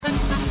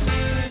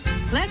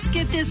Let's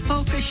get this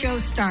polka show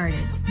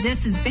started.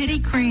 This is Betty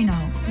Crano.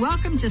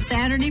 Welcome to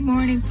Saturday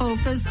Morning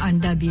Polkas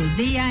on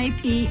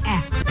WZIP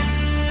Akron.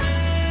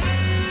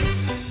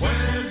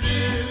 Where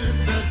did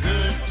the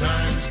good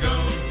times go?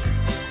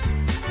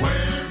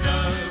 Where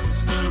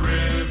does the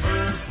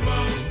river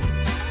flow?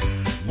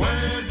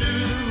 Where do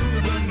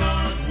the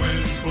north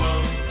winds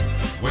blow?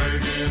 Where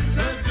did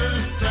the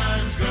good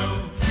times go?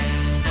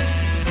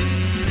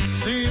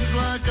 Seems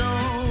like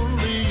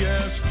only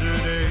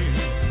yesterday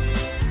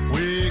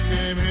we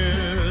came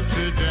here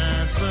to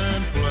dance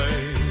and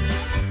play.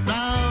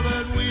 Now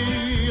that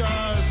we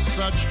are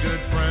such good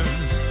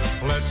friends,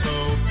 let's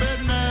hope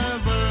it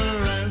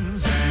never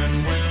ends.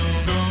 And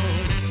we'll go,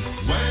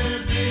 where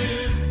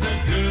did the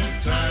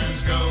good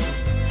times go?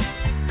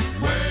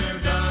 Where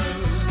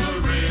does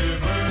the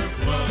river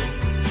flow?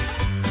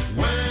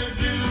 Where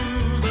do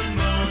the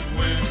north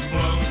winds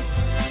blow?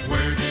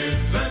 Where did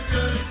the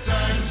good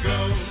times go?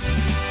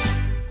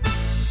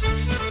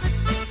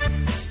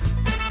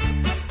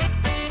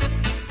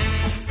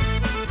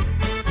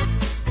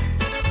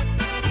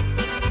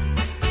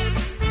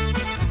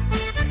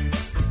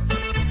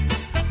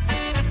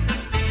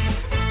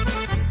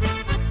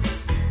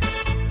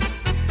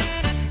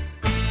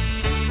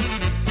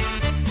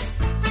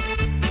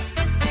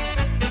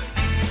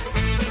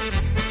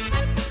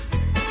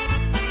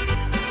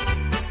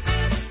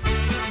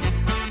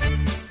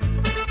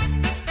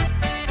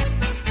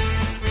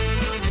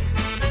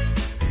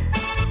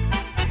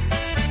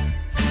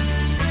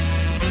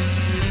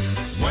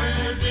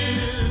 Where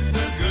did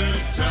the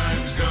good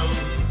times go?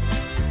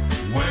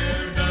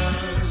 Where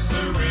does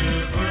the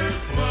river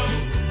flow?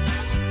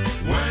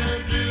 Where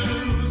do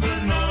the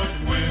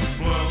north winds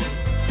blow?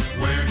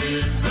 Where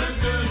did the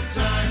good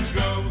times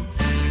go?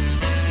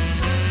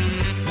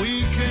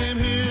 We came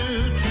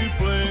here to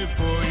play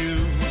for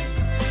you.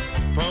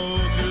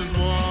 Polkas,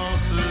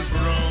 waltzes,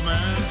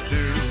 romance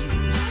too.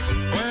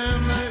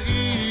 When the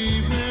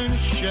evening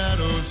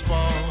shadows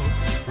fall,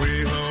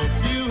 we hope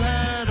you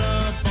had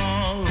a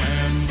ball.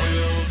 And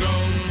we'll go,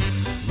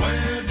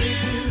 where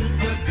did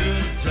the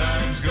good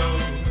times go?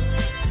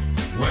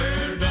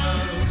 Where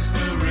does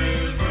the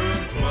river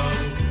flow?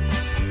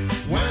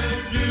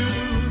 Where do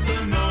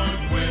the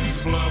north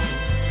winds blow?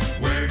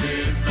 Where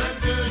did the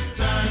good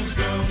times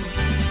go?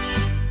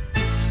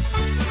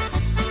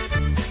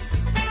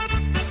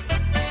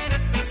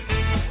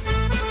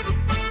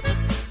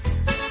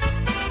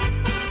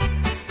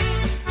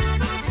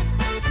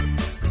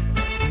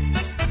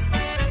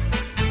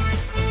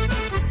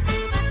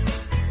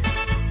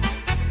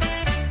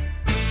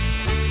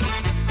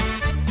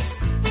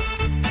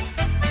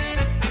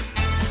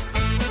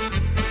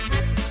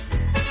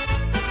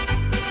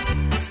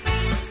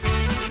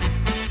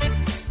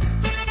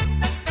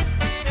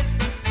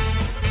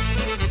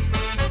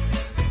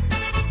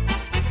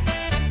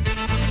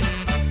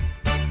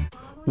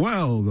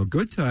 Well, the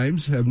good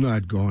times have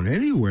not gone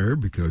anywhere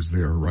because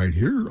they're right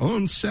here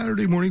on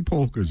Saturday Morning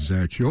Polkas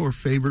at your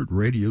favorite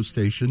radio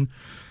station,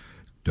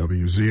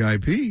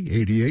 WZIP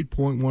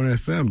 88.1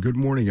 FM. Good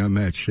morning. I'm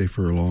Matt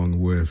Schaefer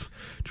along with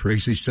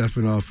Tracy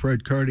Stefanoff,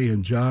 Fred Carty,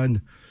 and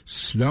John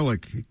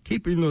Snellick,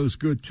 keeping those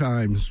good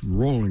times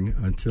rolling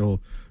until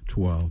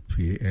 12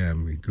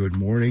 p.m. Good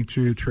morning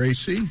to you,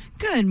 Tracy.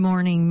 Good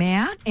morning,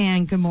 Matt,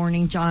 and good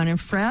morning, John and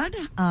Fred.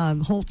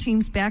 Whole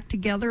team's back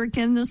together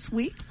again this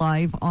week,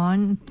 live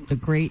on the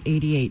Great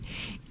 88.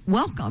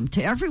 Welcome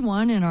to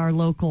everyone in our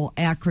local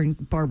Akron,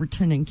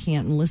 Barberton, and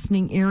Canton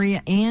listening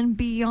area and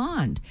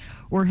beyond.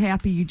 We're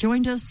happy you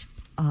joined us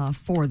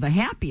for the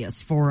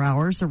happiest 4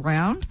 hours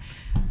around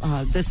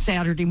this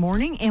Saturday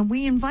morning, and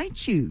we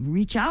invite you to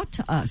reach out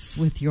to us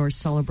with your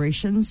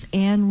celebrations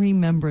and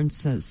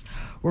remembrances.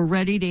 We're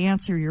ready to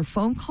answer your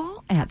phone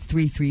call at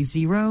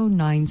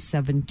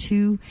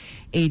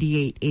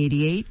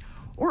 330-972-8888,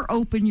 or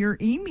open your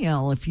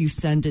email if you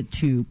send it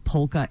to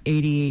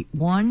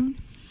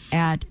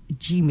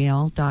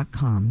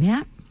polka881@gmail.com.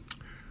 Matt?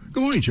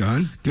 Good morning,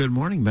 John. Good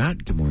morning,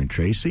 Matt. Good morning,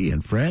 Tracy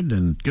and Fred.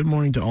 And good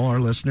morning to all our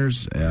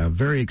listeners.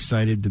 Very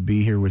excited to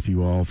be here with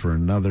you all for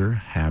another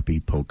happy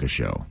polka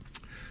show.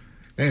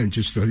 And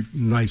just a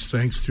nice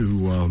thanks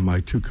to my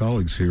two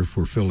colleagues here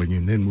for filling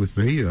in with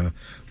me.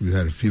 We've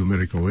had a few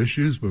medical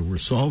issues, but we're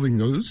solving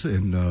those,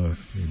 and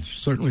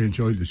certainly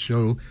enjoyed the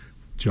show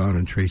John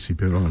and Tracy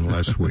put on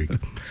last week.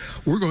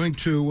 We're going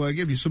to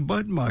give you some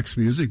button box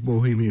music,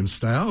 Bohemian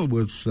style,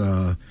 with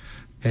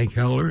Hank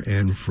Heller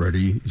and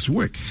Freddie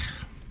Zwick.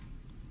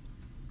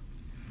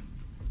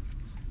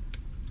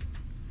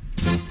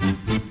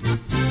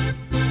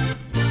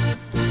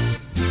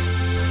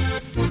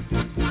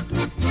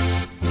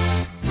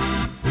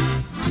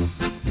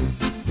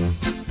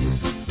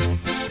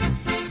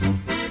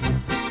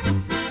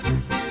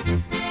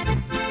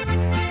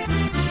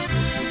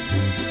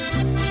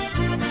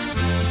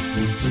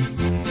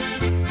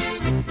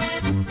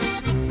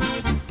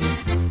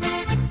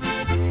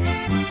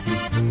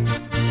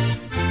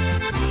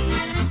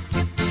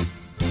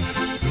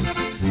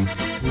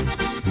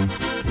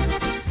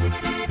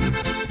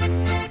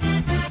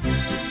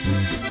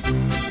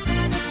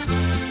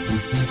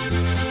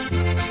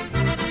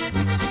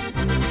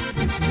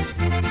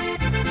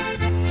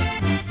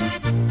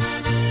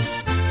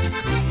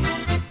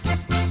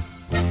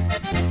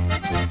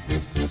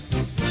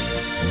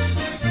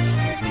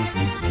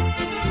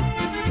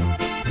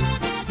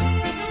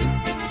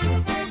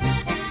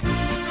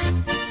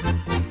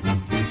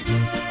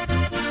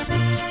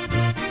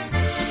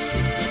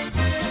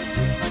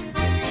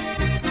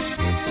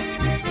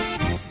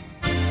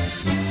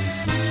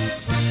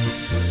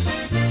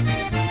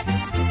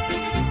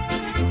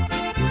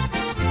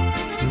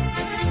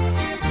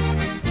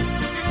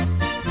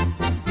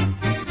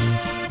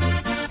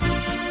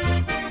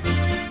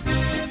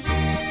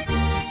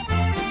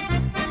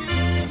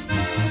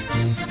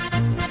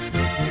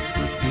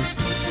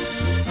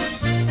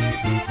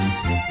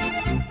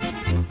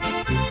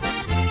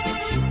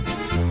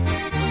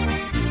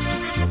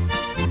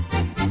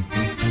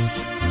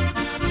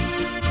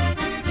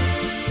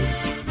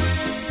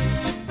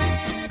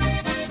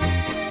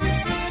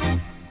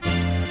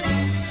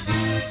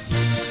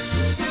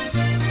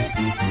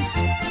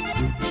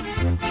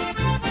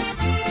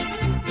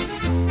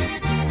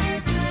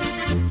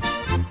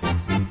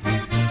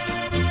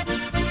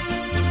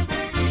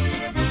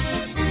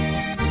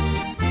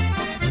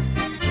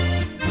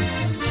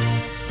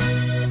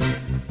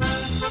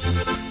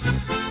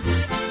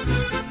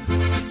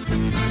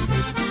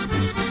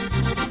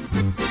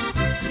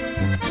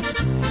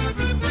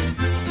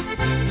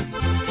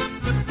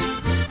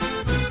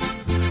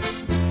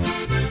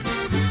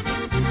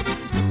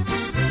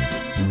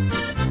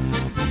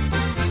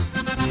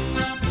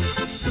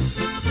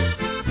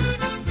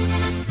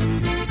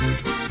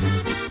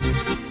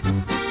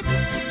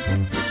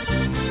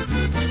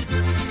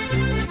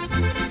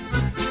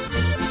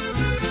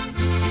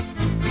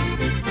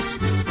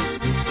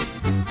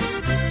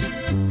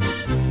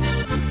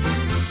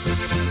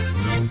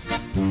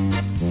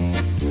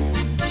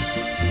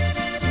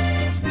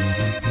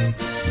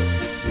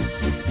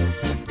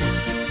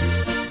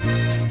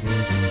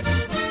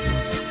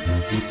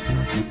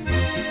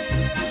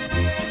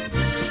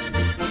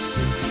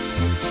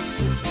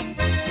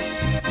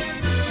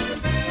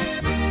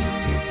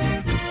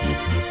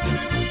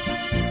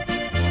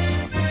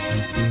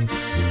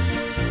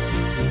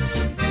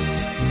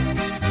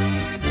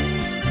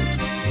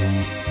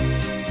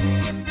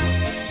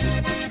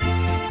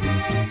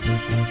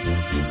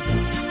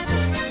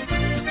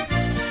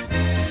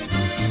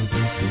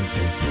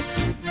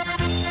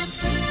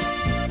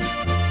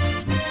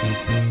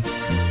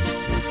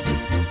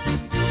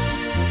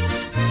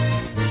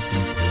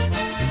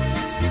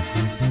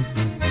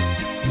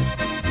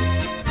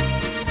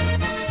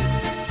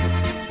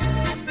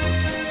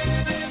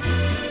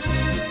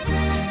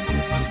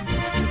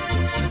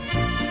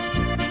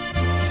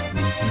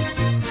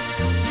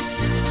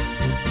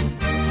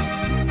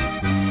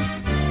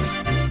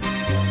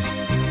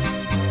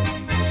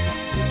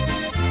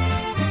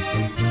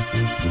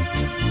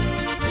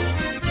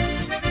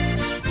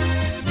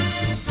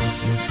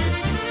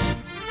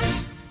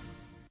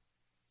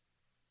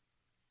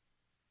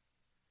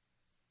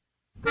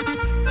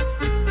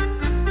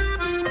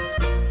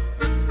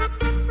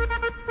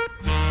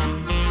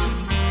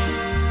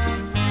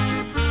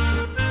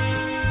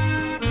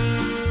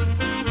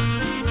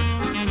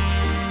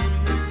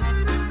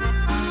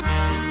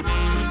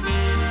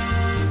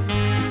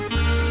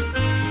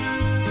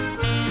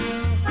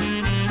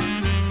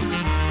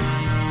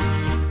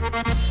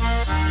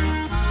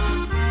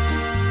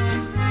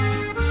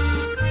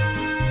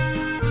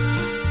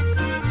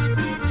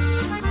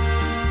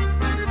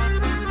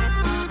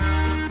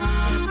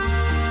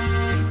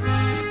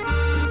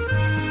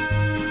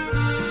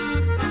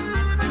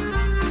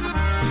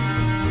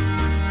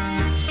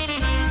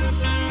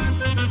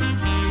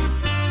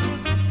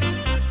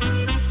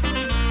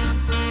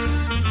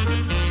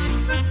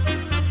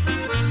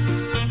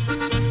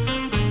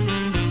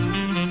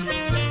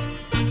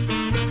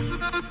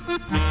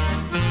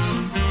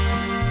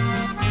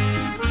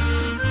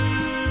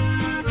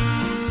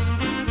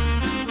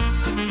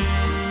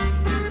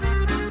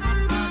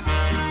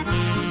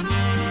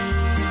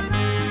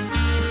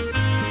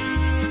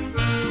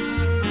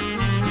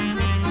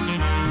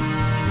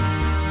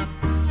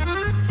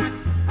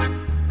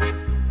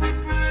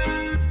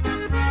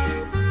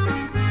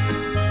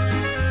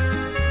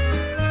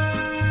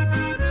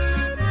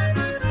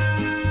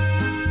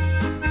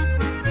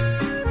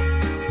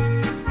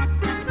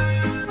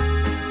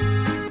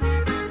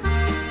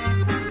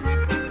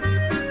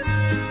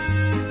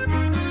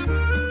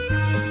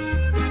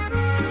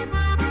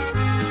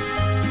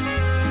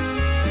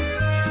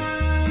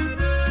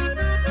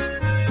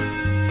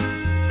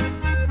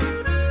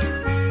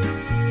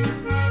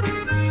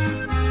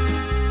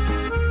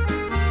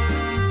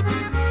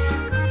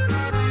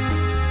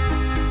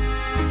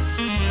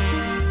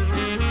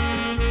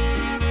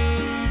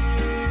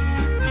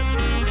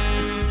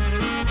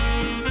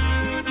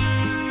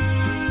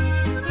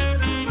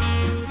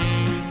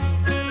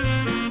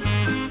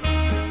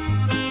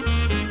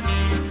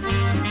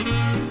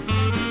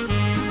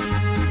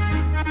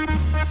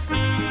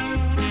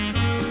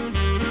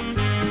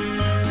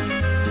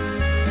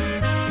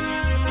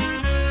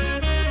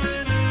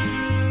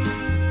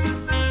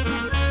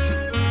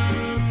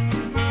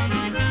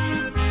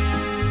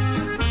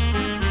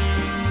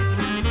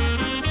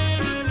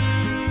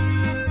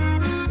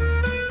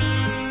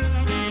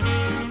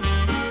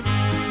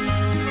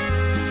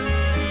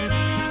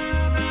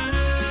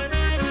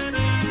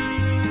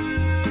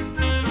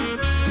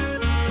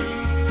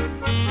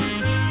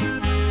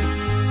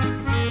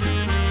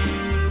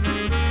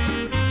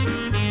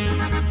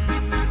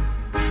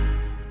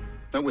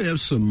 Well, we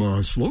have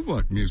some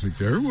Slovak music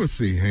there with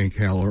the Hank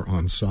Haller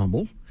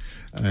Ensemble.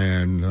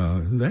 And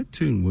that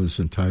tune was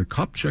entitled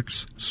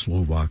Kopchek's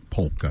Slovak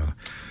Polka.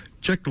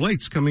 Check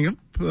lights coming up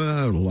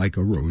like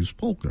a rose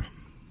polka.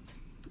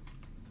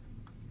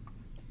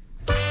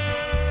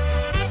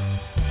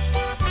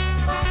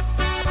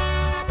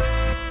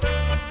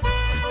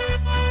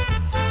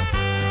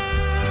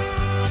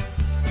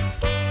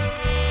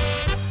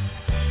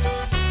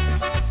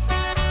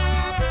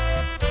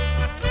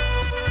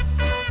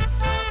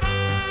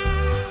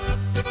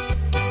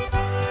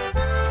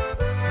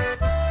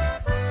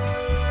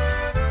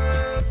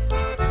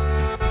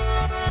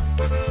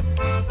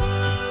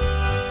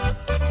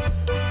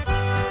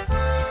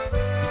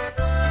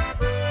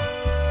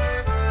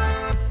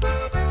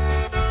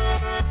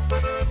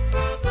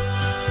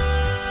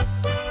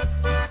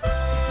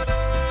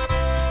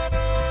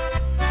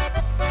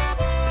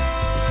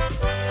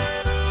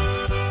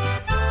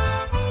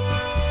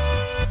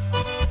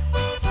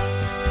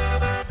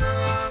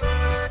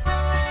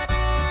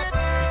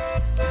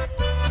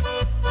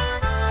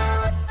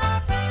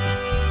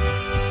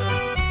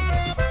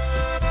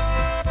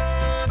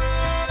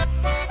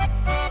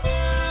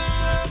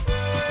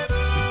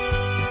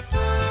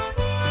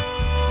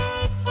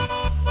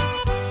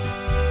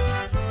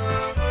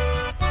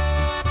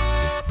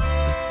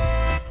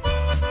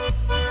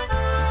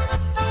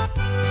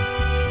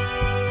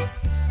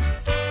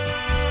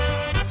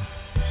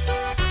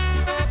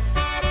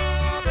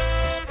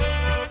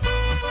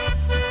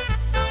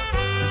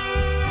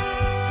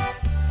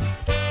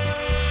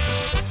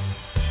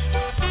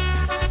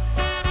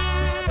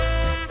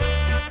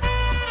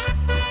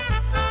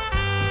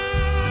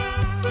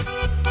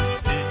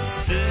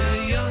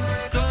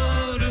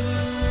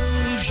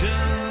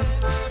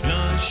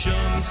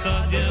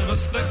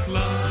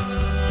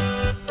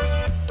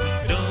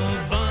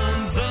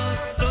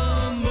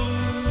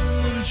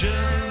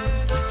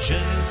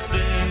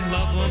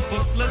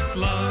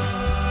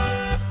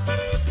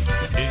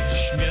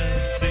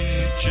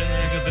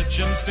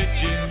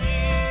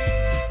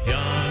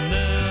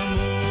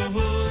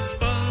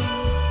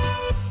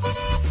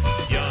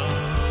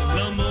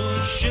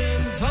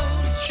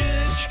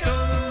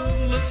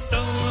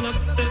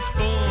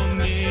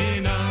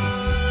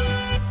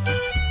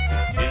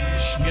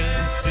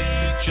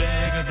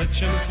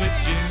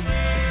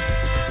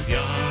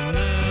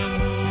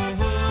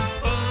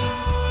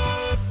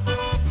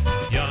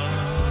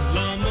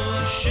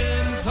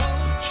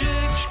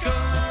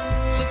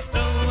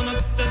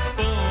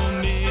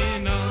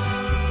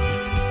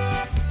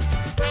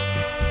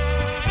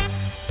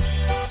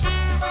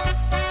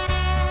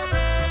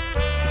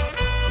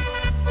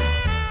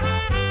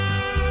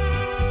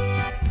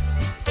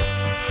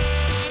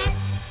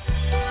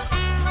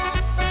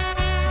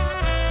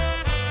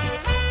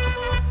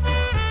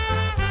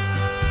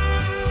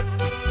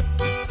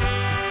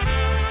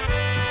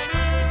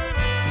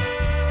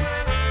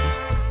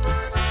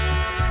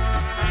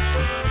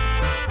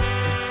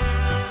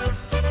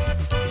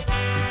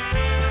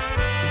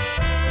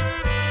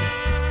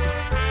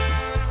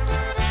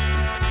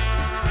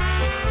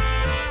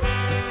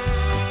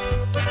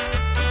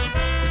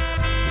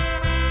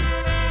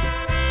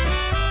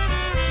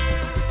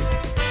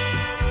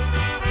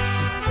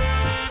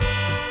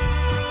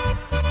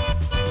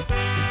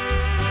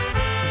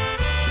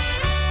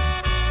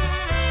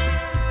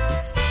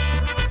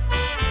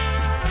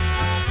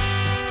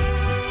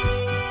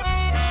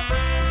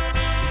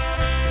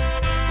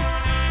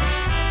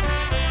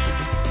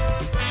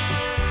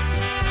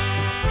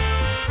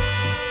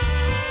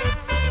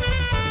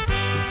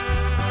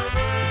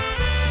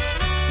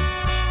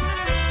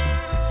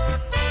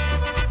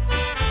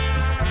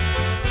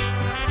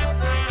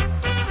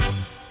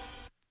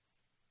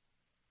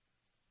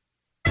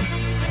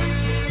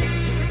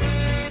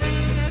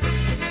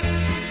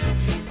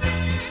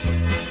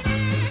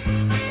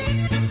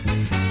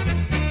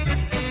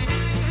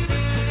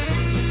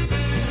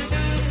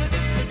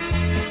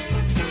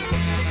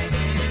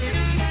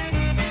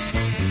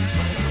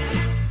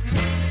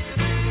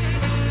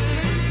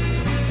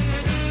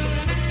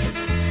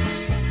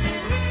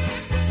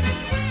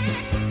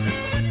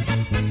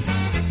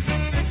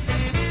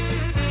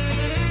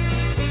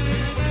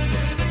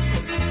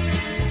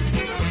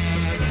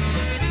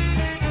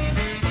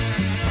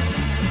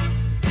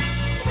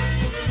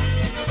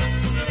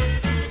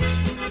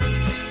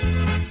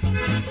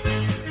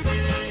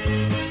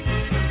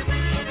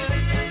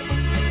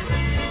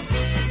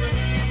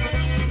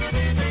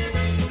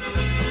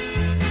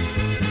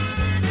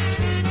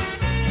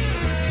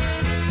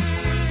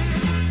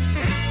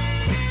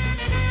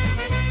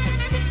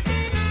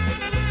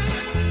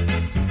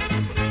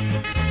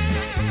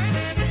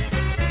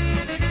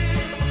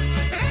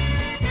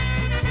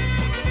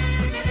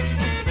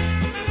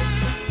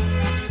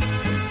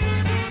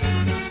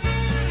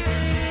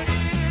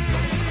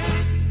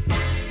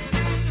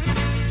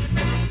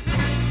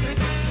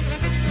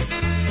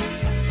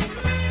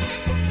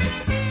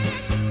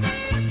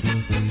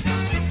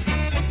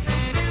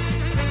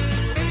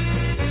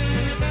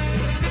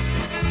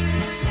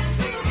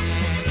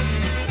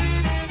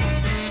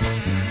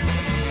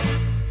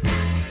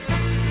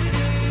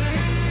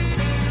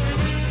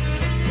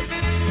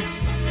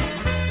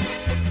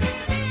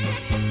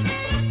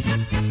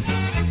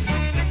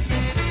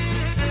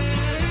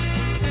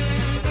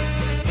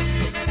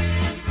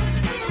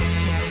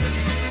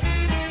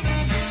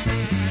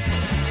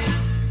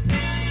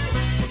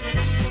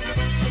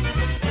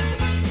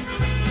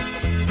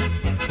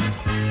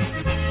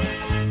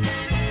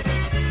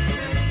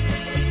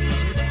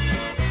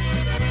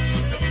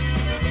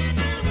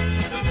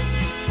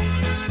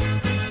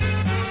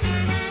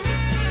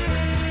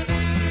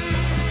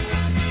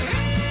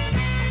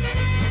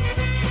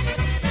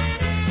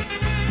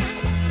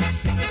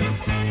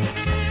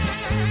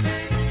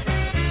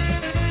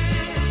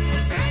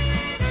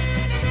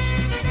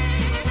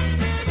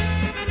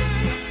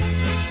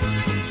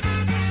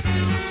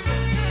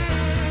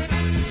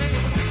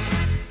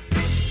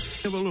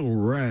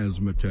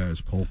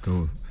 Razzmatazz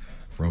polka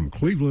from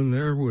Cleveland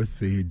there with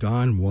the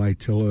Don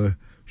Waitilla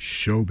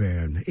Show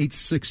Band.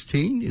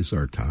 8:16 is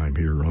our time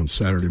here on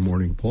Saturday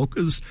Morning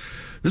Polkas.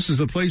 This is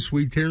the place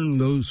we turn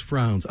those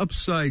frowns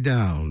upside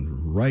down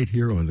right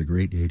here on the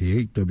great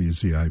 88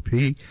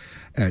 WZIP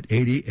at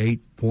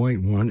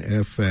 88.1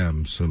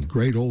 FM. Some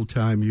great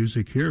old-time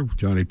music here.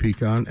 Johnny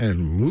Pecan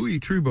and Louis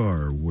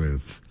Trubar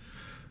with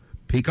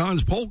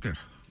Pecan's Polka.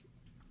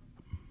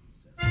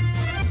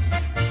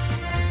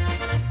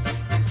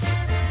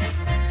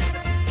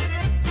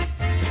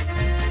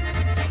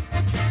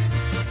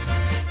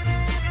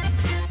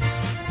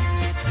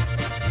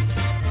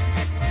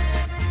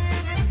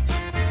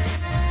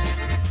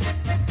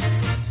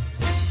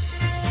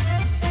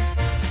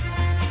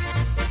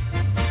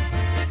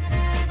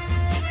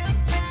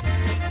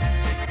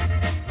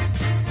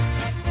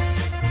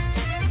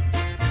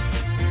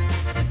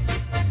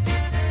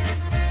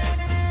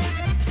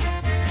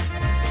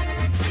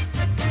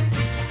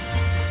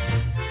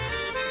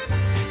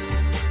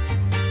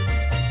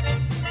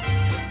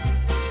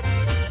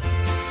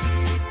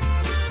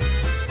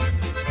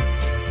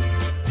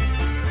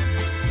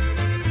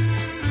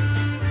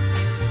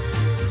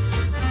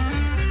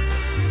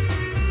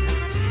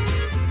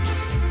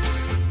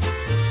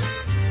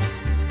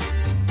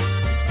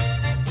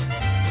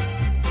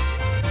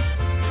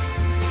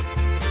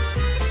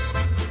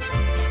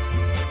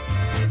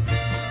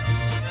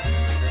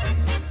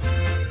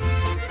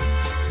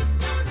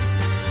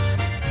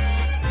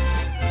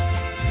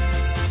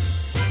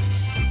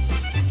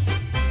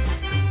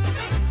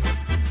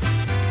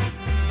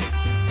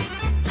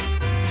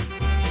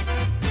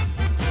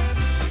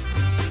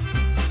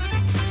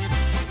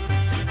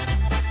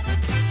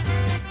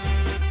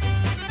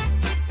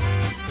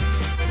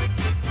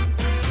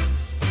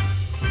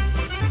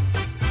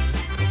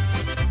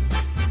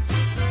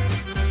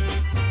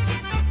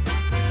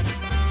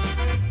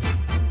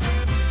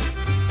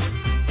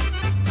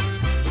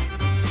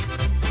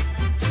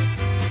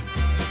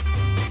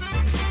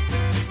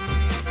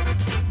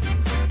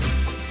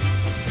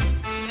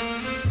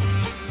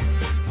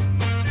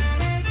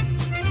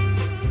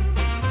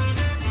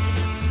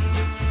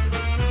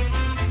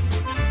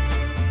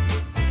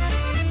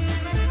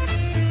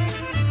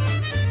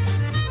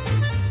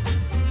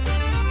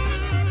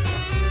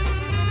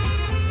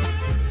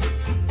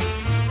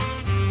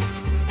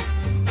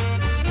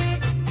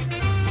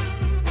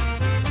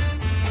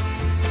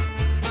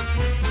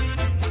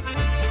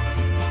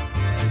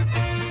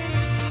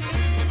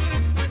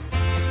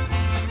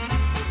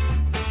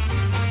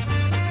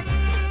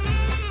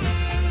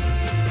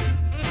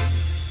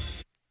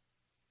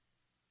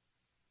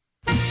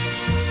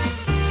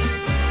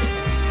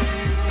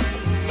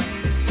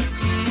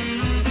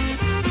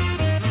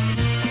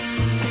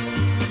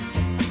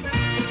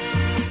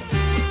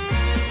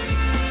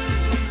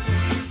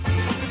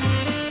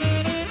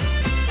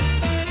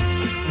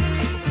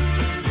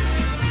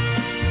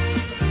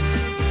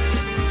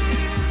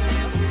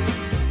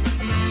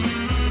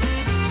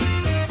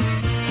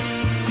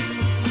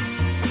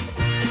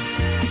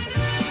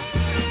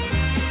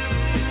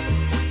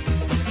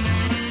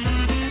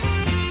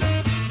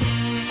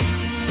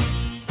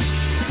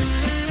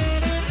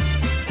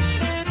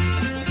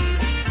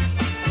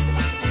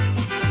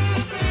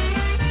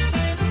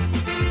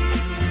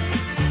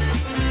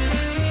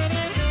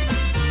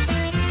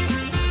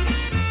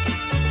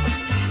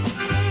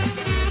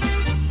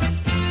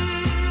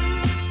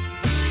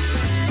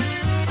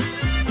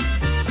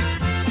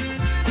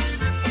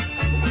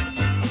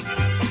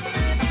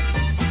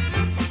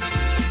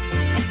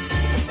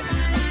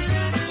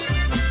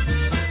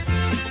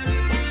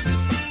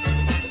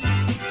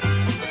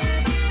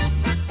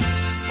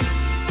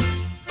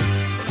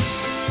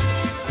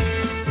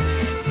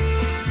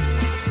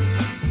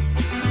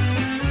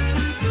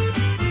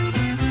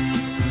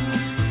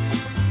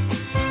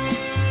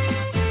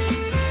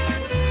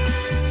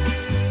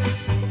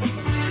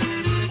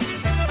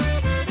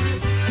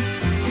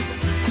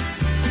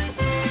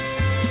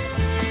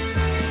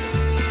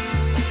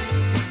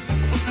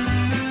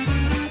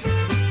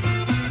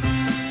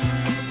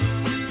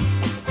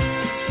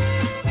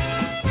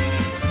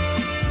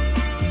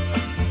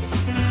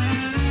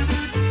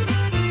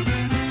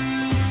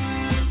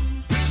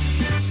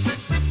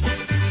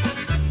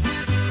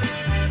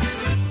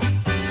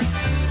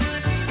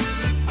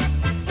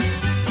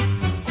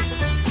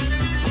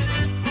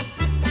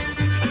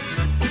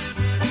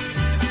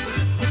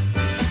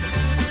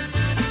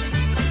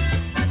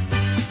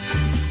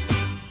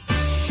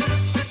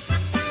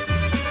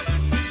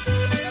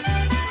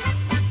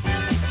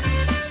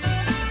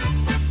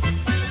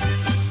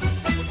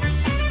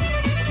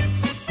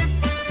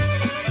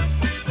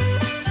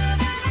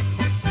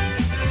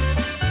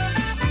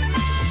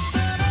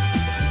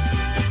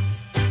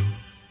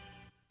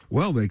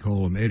 Well, they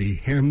call him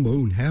Eddie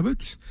Hambone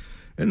Habits,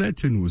 and that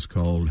tune was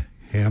called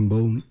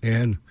Hambone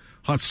and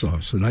Hot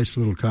Sauce. A nice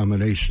little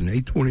combination.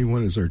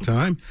 8:21 is our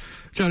time.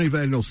 Johnny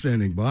Vandal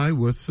standing by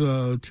with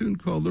a tune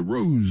called the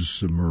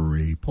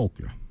Rosemary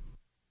Polka.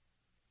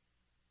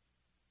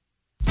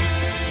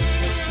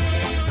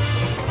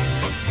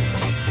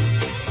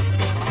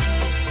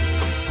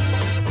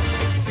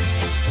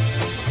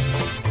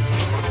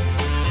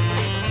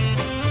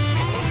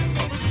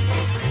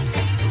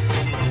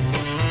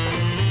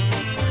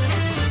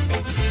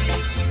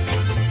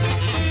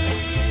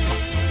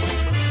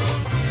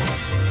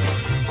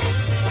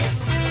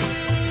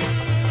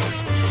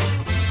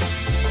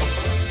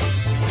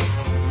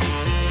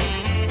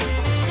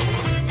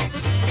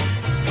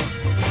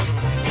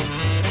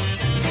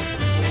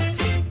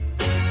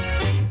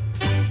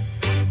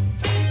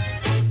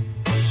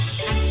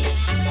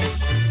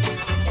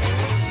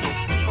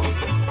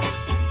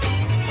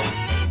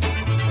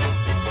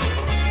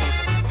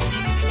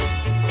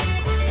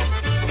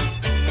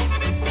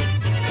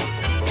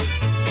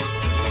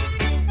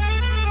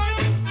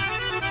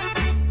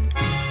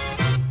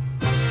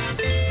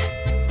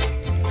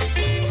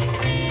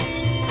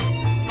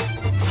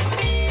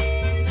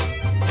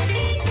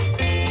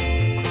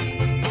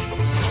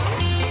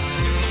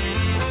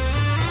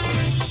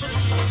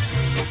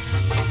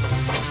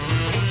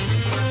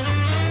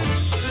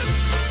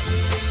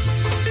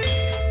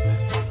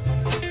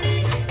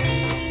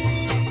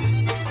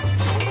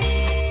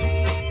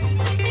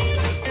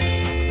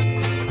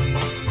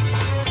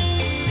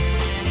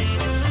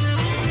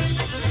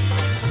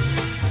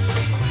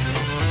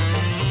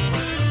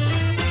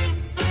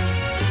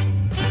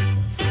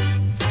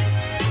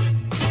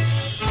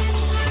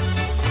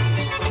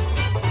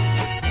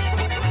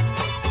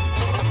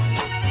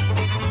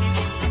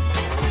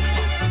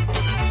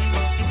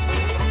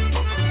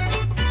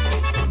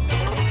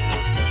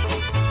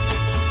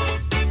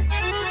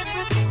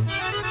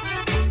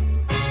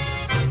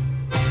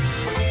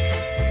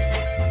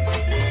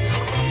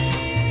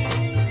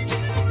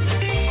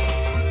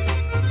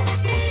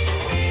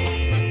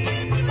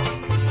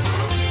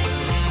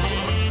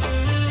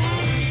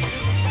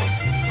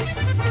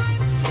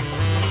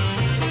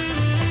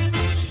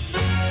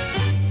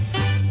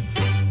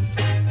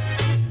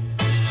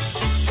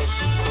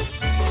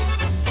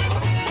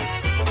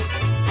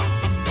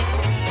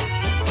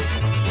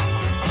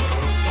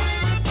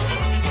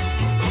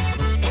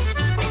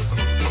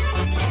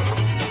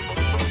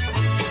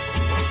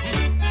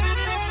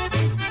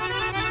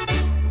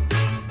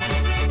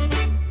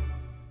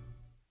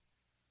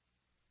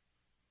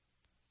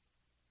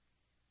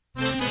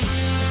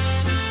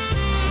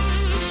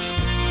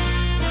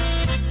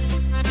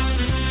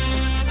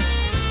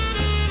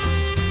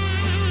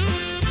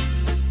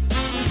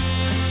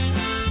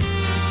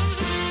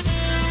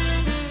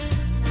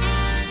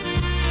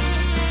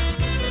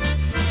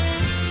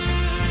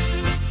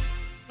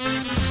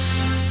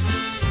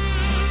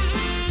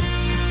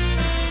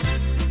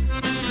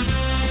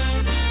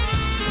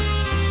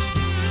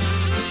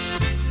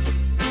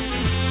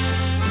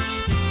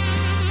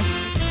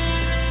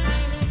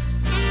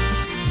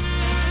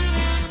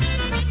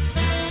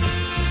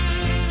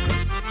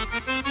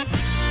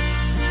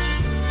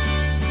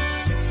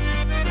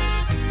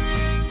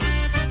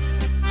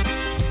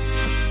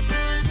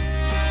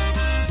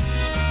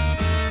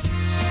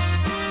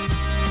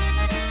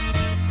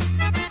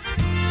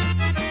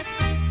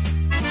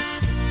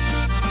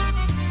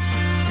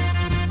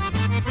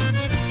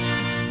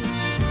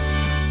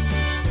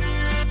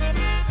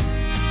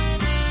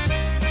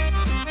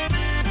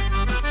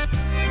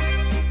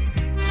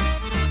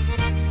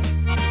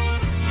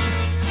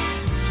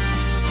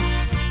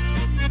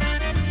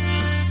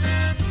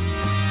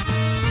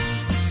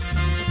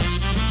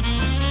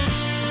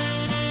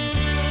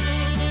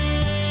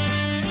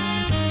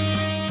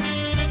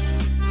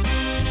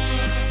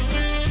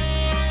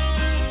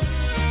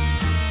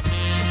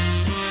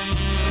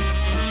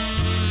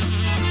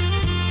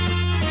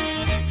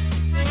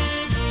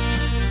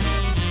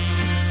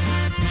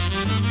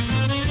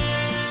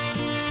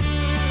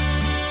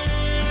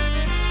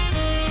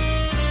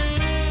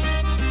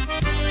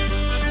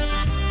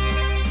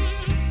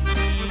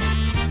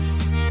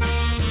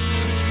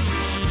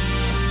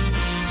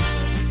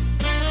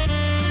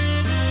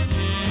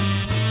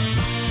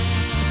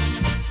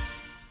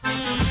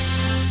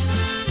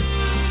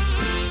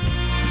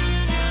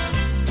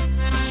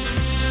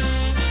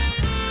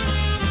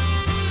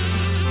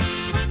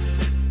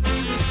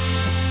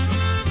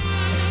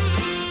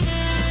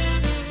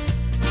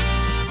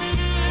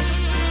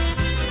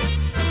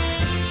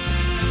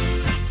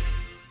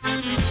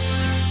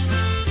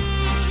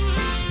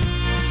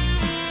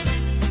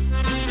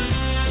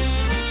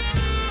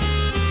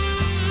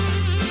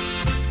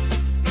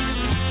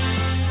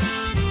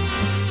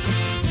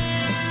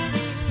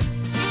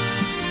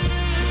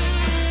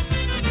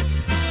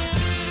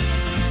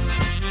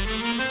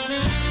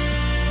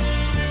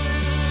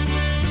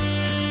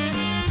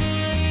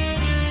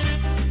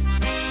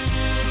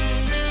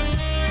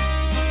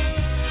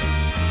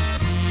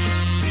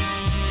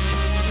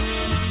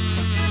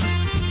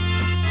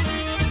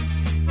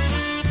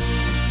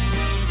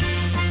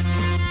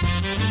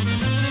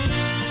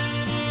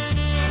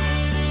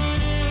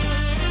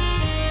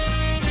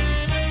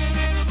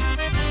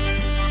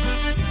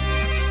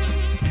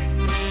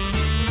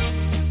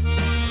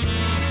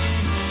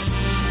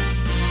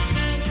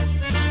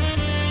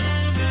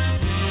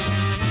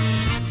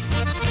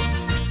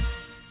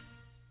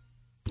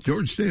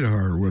 George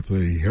Stadahar with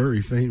a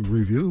Harry Faint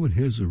review and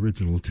his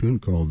original tune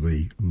called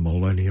the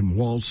Millennium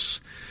Waltz.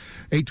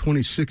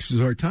 8:26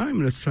 is our time,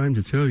 and it's time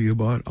to tell you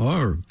about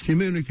our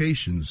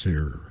communications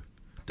here.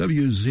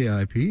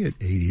 WZIP at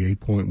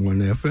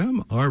 88.1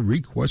 FM, our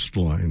request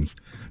lines,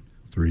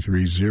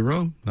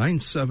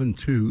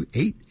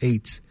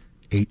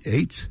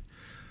 330-972-8888.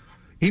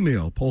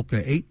 Email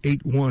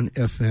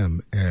polka881fm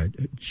at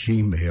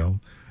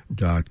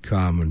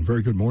gmail.com. And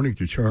very good morning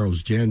to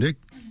Charles Jandick.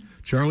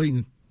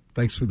 Charlie,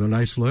 thanks for the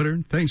nice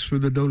letter. Thanks for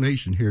the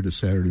donation here to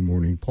Saturday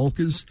Morning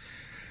Polkas.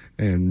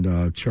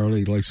 And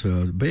Charlie likes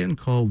a band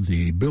called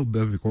the Bill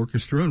Bevick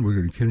Orchestra, and we're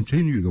going to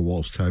continue the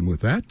waltz time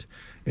with that.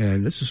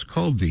 And this is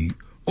called the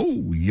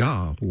Oh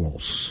Ya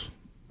Waltz.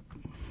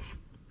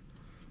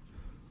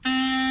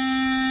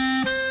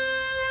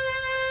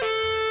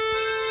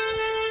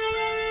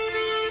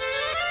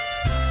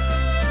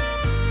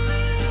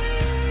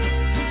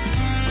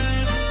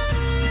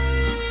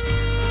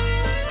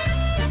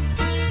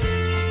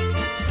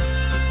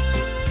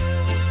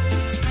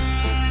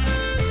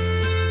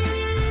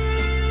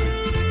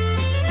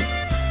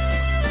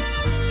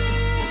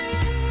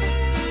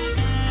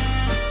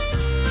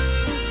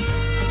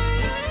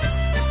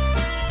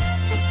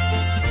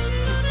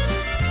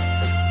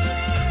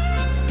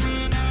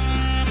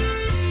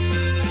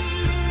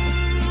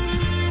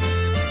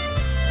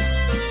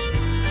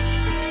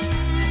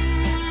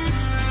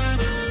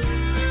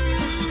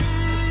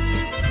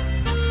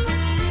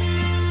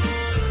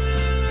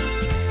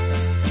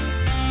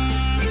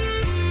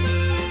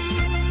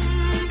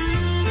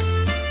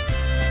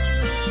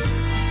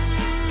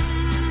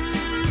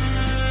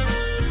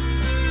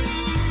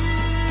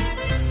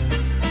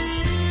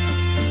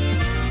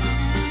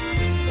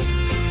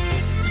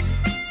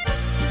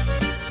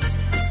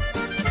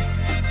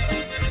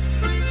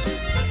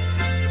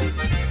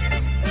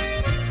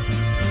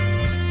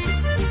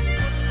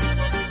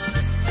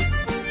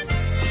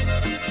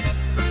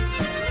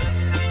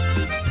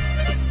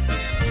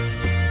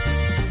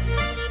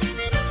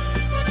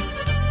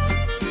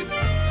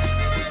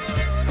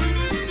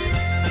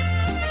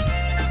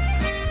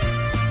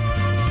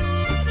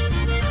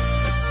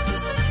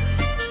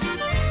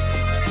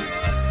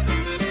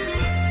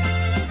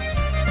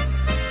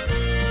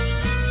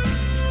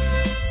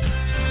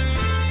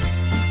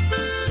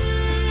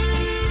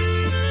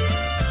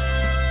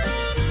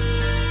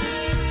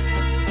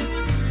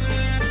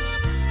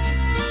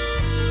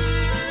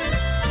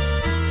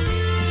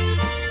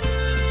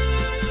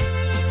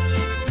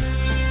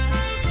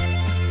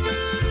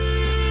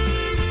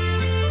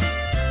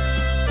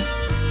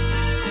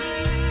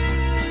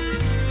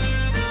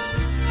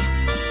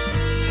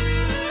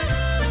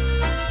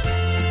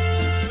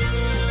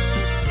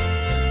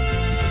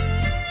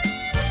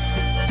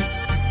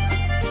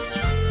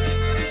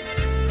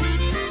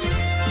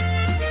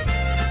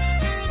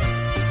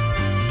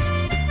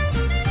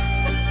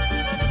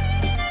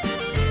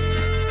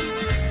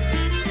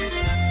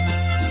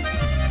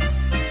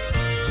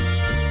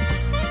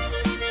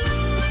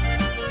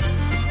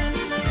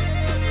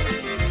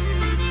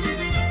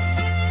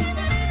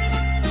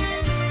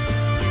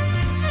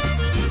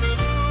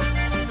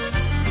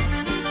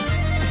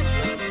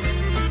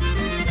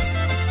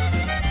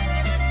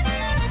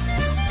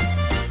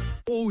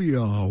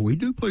 We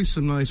do play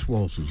some nice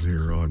waltzes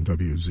here on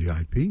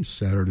WZIP.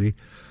 Saturday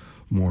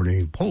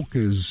Morning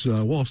Polkas.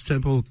 Waltz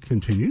tempo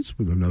continues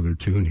with another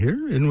tune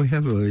here, and we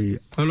have an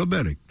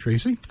obetic.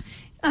 Tracy?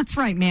 That's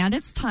right, Matt.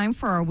 It's time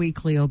for our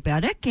weekly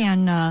obetic,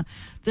 and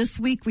this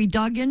week we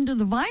dug into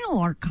the vinyl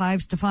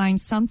archives to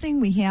find something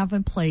we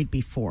haven't played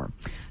before.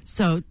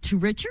 So to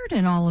Richard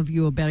and all of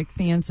you obetic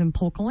fans in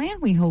Polka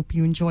Land, we hope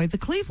you enjoy the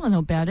Cleveland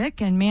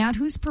obetic. And Matt,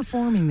 who's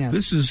performing this?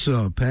 This is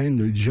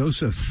Pan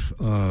Joseph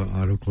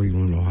out of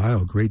Cleveland,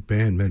 Ohio. Great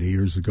band many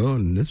years ago,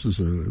 and this is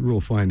a real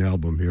fine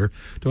album here.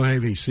 Don't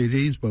have any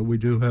CDs, but we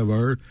do have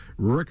our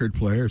record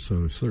player,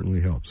 so it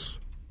certainly helps.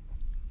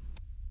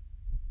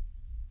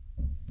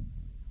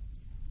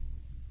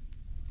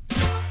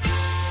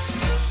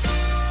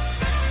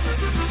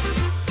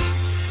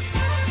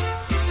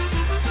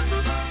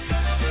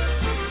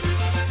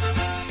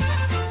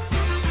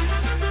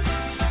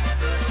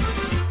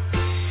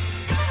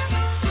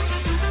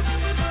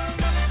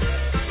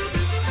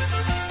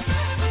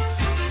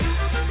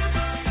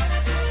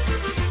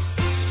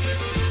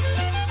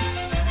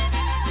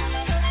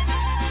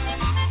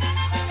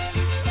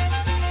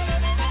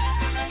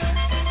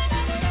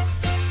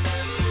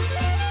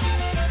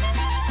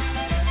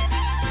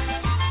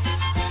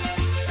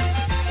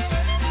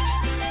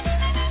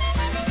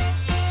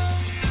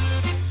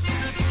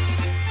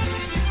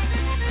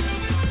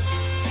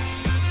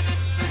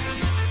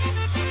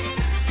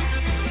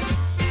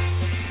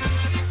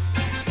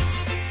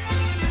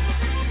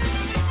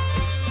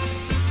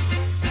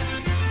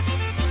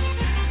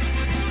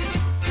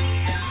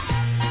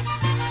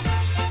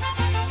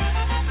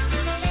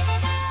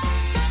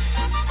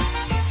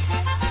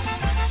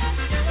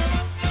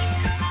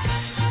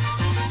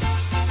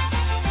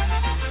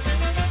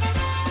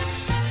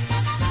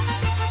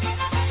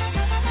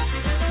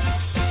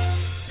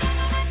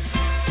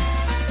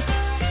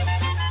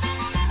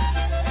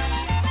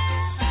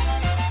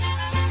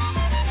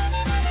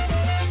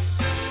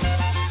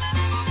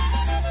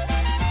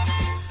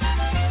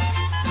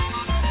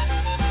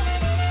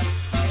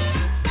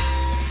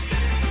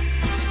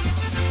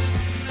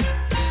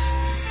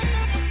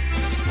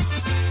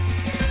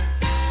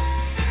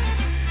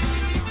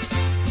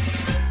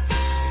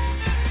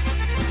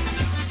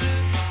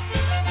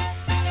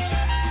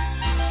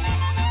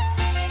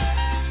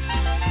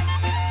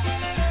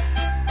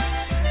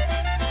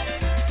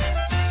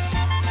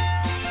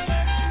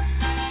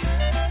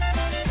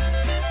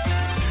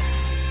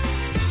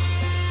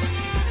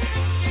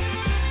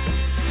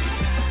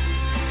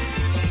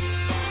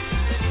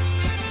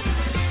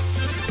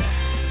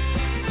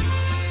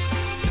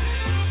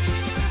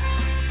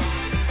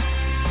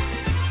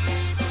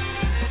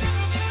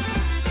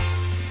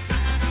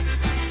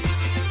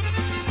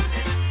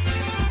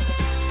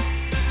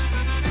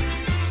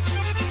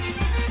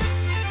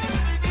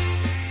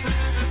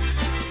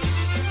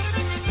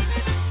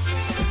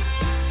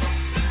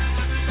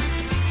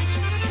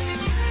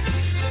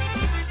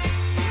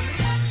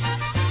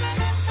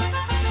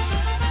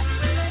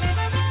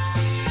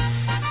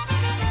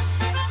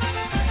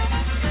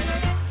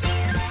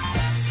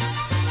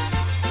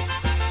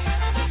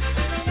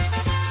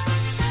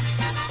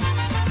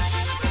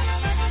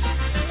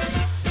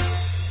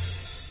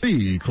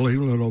 the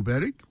Cleveland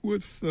Obetic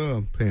with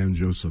Pan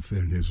Joseph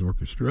and his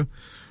orchestra.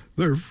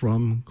 They're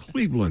from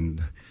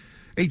Cleveland.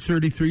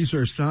 8:33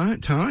 is our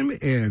time,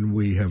 and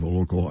we have a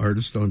local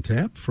artist on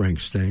tap,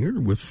 Frank Stanger,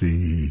 with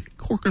the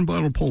Cork and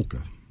Bottle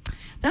Polka.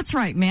 That's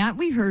right, Matt.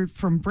 We heard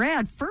from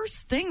Brad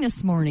first thing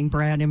this morning,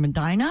 Brad in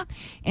Medina,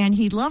 and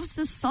he loves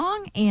this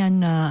song.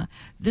 And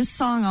this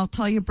song, I'll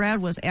tell you,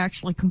 Brad, was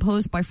actually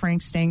composed by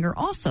Frank Stanger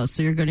also,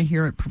 so you're going to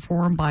hear it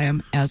performed by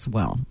him as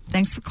well.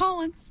 Thanks for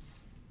calling.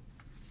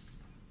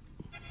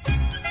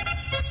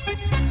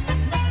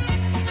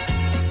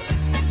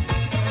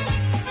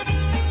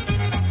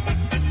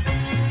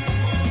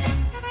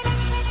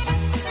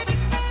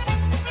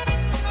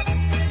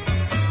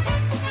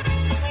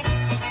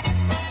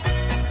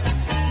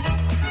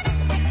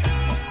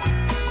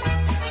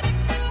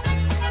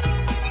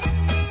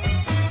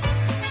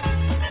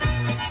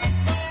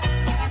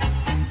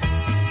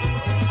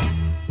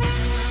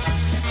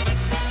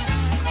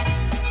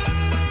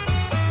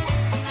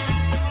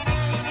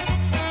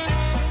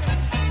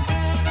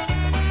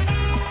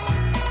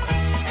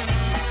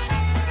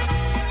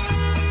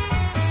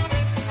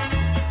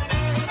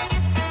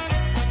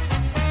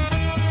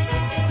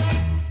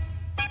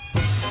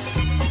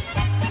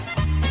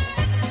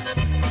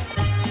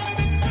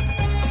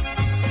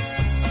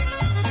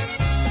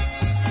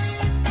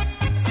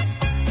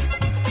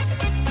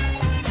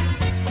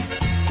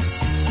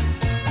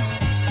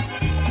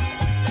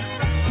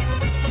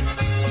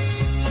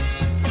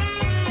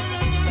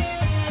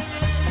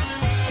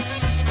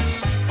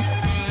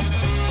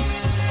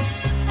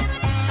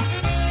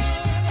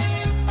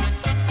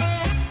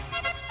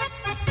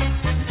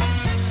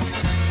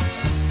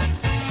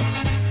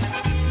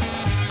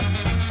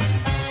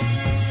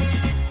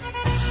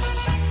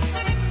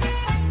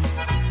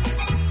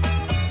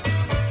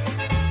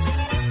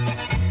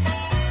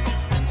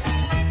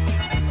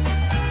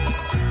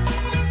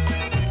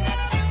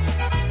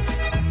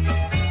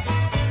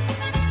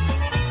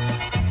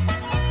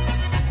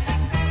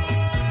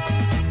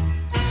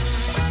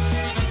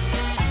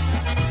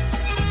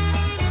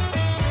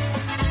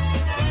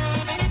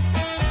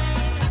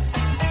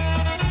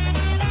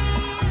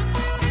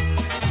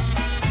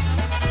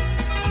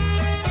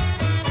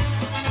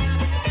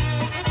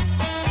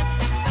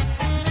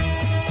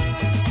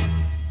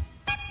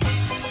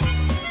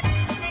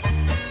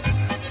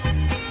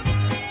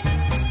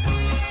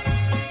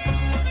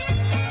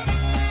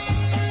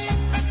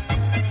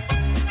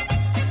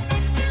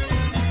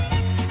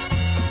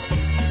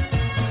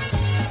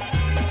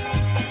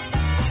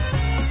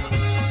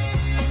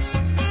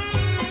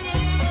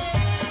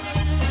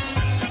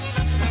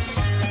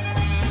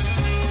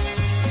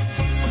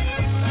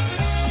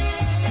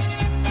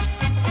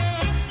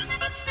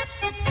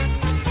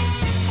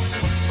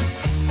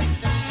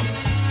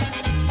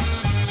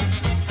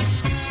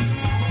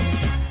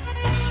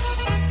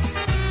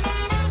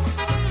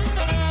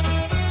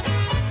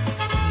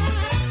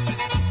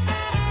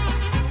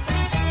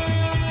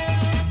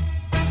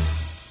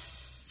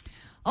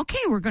 Okay,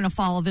 we're going to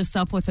follow this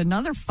up with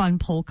another fun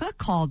polka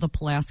called the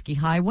Pulaski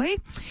Highway.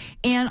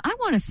 And I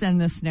want to send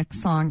this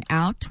next song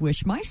out to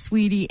wish my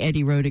sweetie,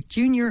 Eddie Rodick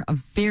Jr., a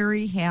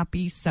very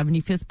happy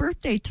 75th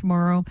birthday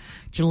tomorrow,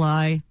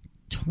 July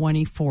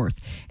 24th.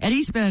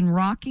 Eddie's been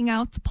rocking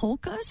out the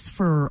polkas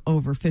for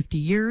over 50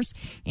 years,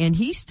 and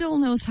he still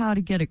knows how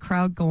to get a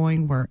crowd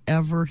going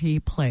wherever he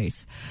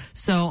plays.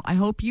 So I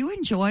hope you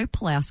enjoy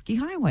Pulaski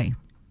Highway.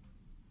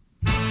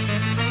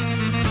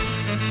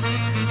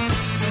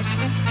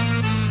 Thank you.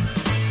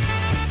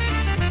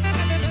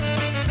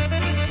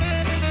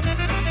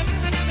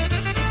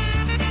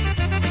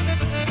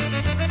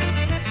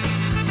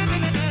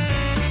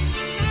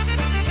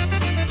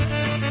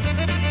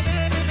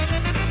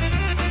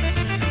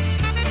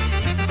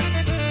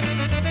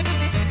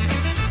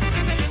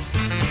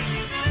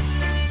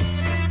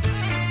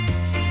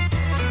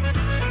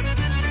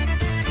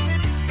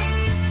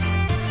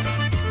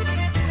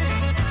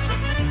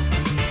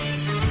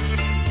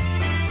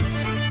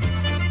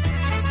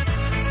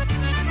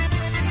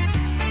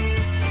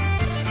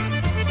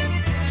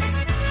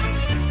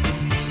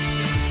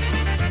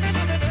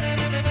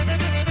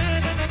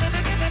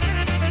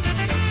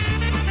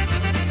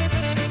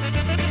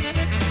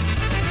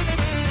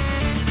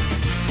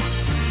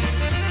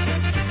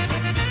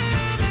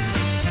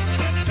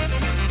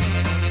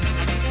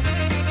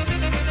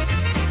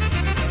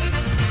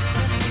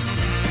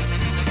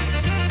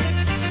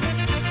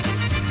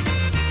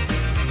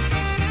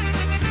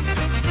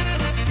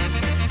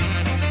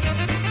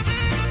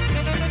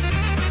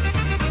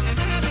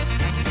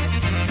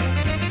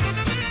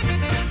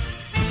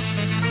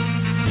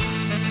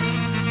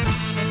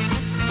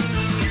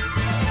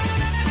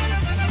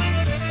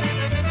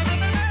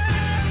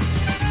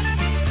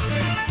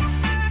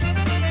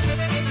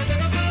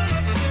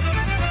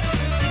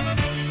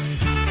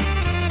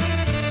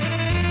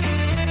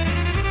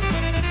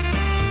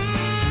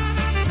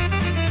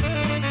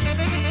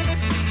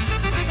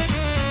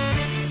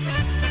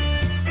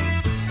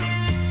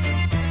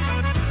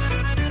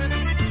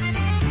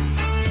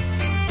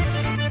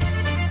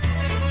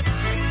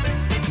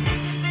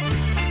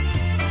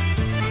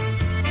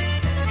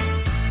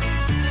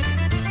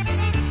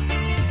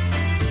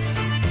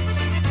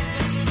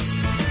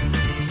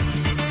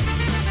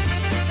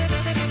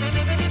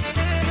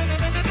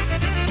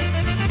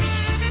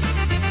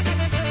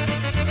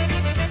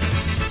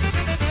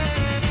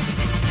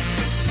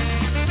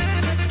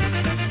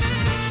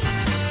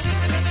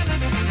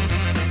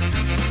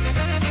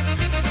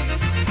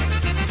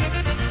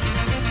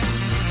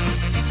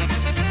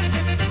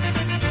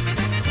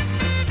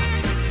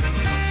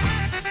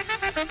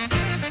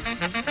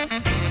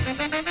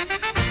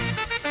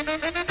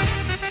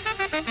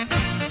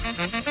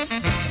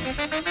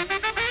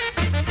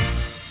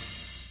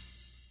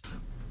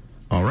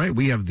 right,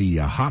 we have the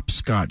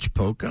Hopscotch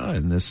Polka,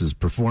 and this is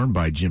performed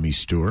by Jimmy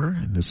Stewart.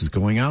 And this is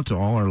going out to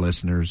all our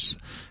listeners,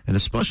 and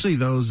especially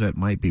those that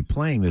might be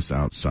playing this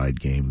outside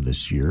game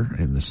this year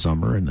in the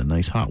summer in the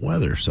nice hot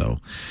weather. So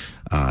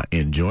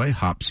enjoy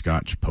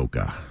Hopscotch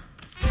Polka.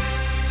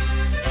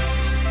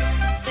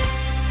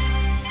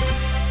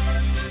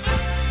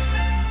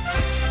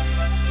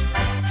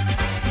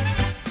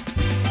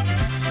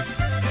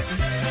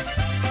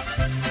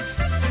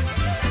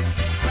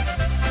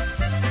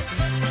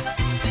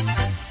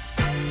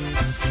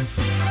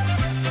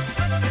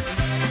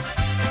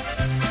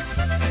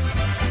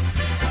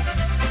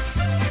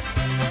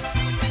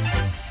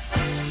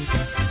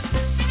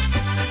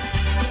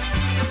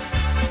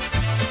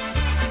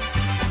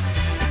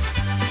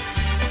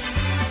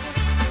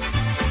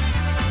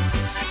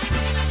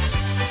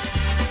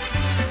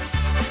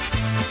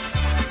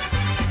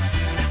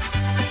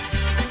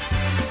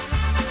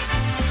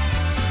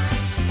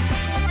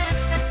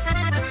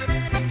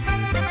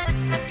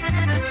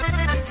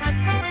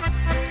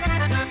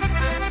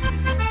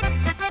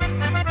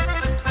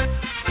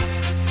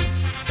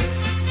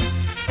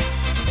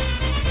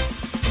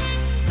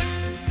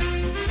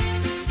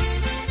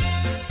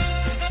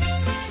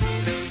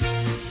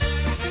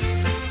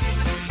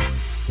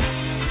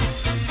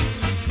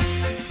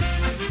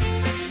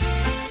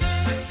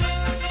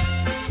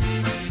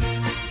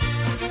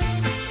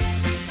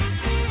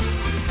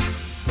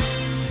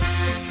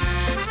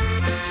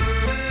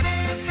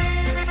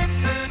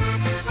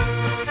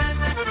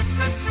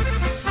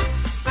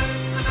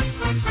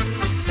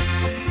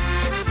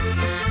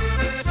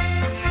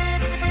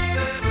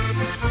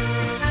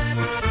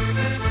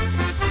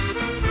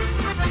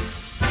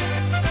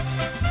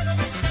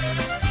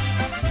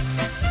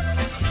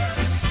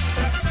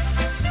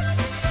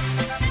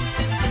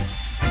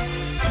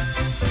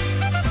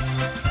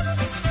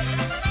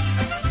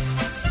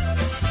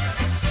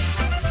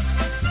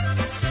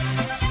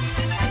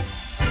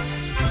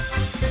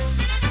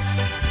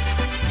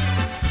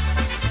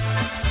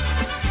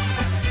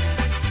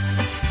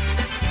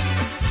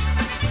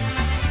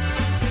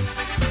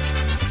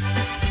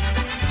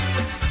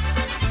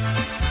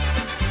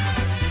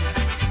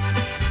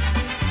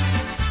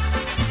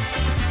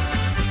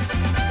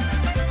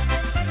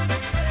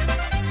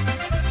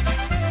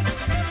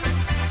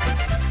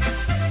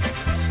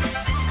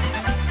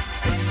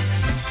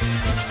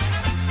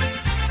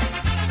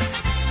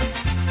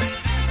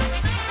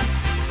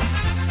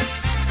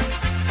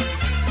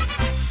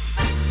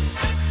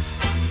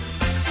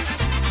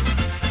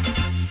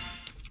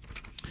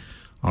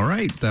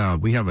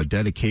 We have a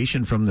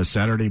dedication from the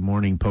Saturday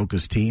Morning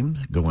Polkas team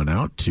going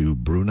out to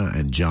Bruna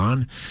and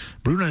John.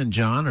 Bruna and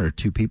John are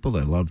two people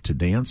that love to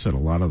dance at a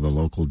lot of the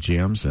local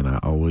jams, and I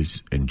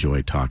always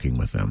enjoy talking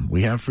with them.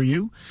 We have for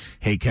you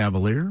Hey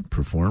Cavalier,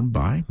 performed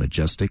by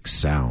Majestic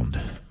Sound.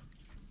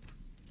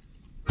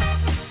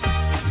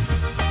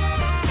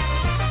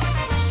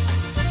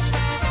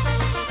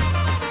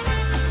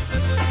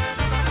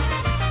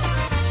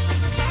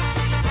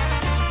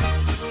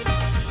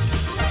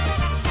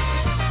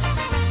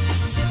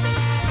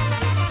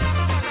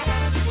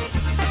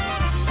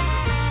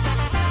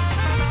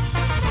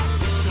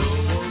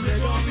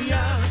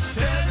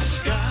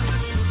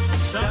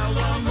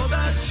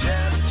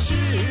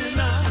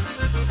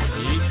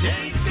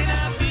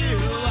 Piękna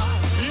była,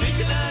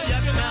 piękna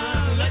jak na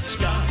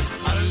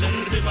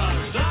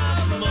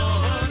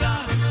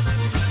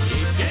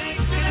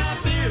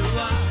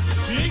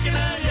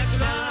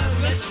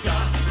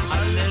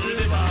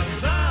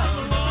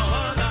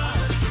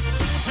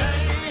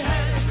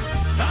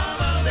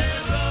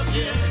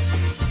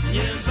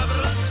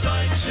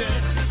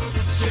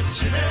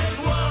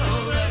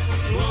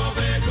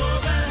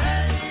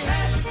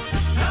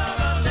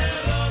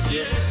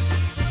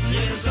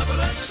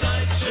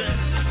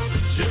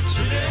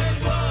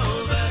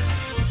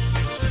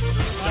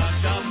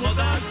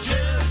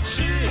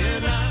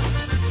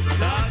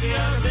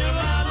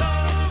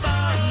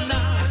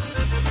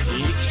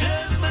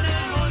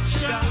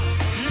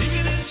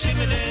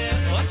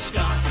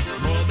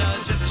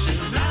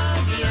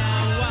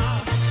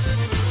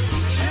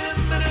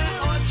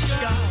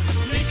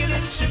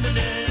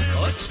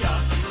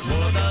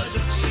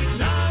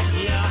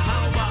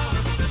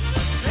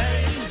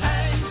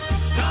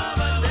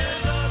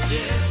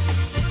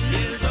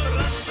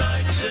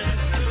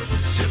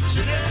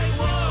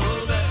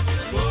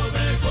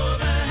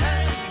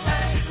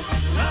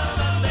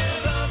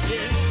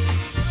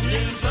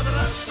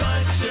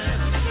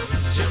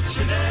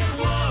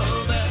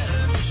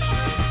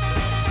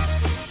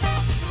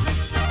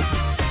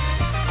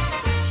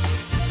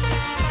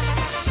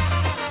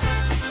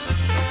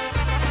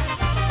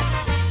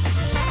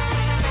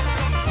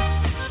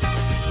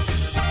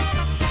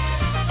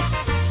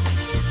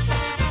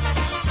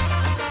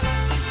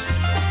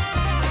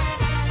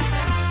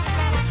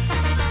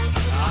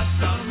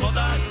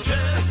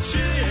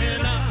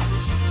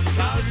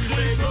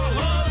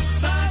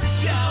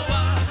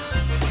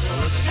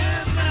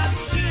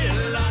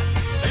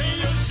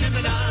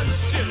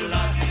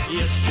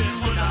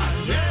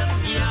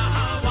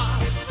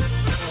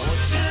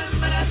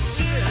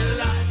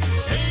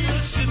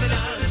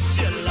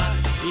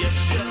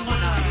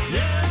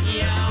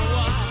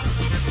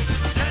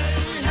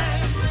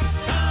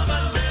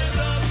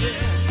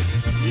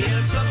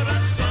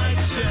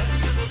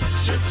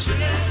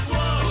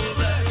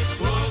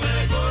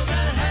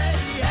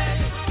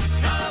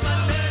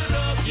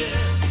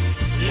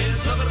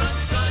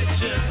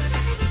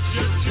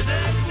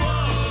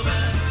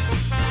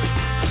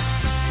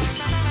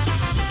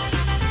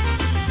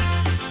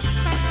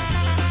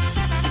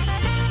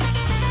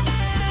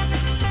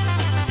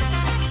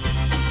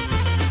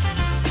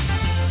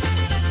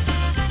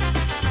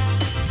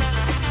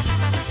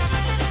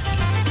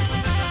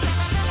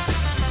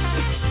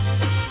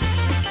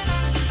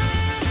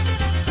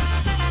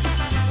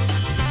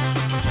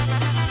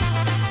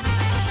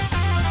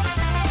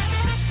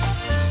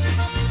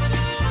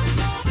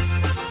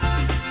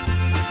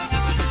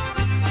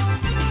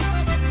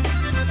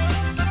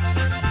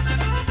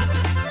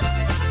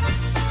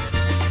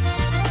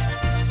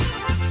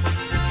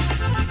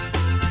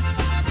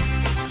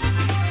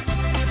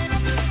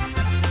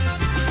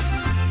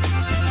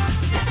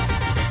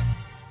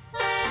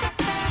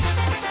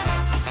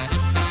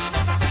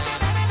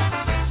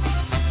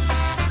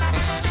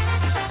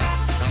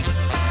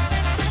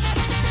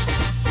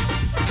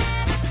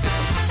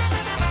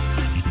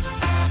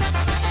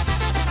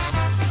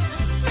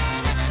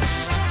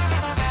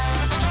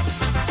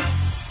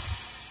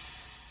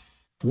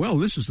Well,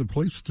 this is the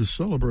place to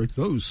celebrate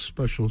those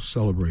special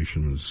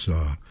celebrations,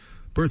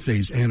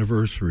 birthdays,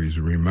 anniversaries,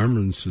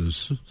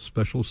 remembrances,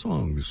 special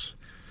songs.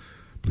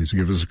 Please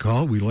give us a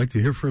call. We'd like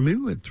to hear from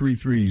you at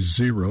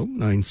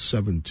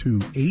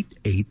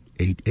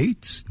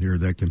 330-972-8888 near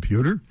that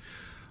computer.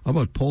 How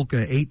about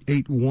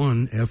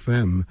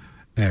polka881fm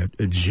at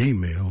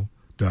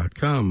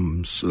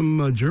gmail.com.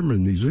 Some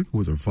German music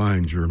with a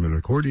fine German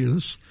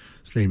accordionist.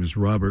 His name is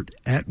Robert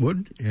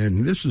Atwood,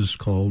 and this is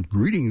called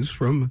Greetings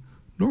from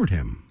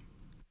Nordheim.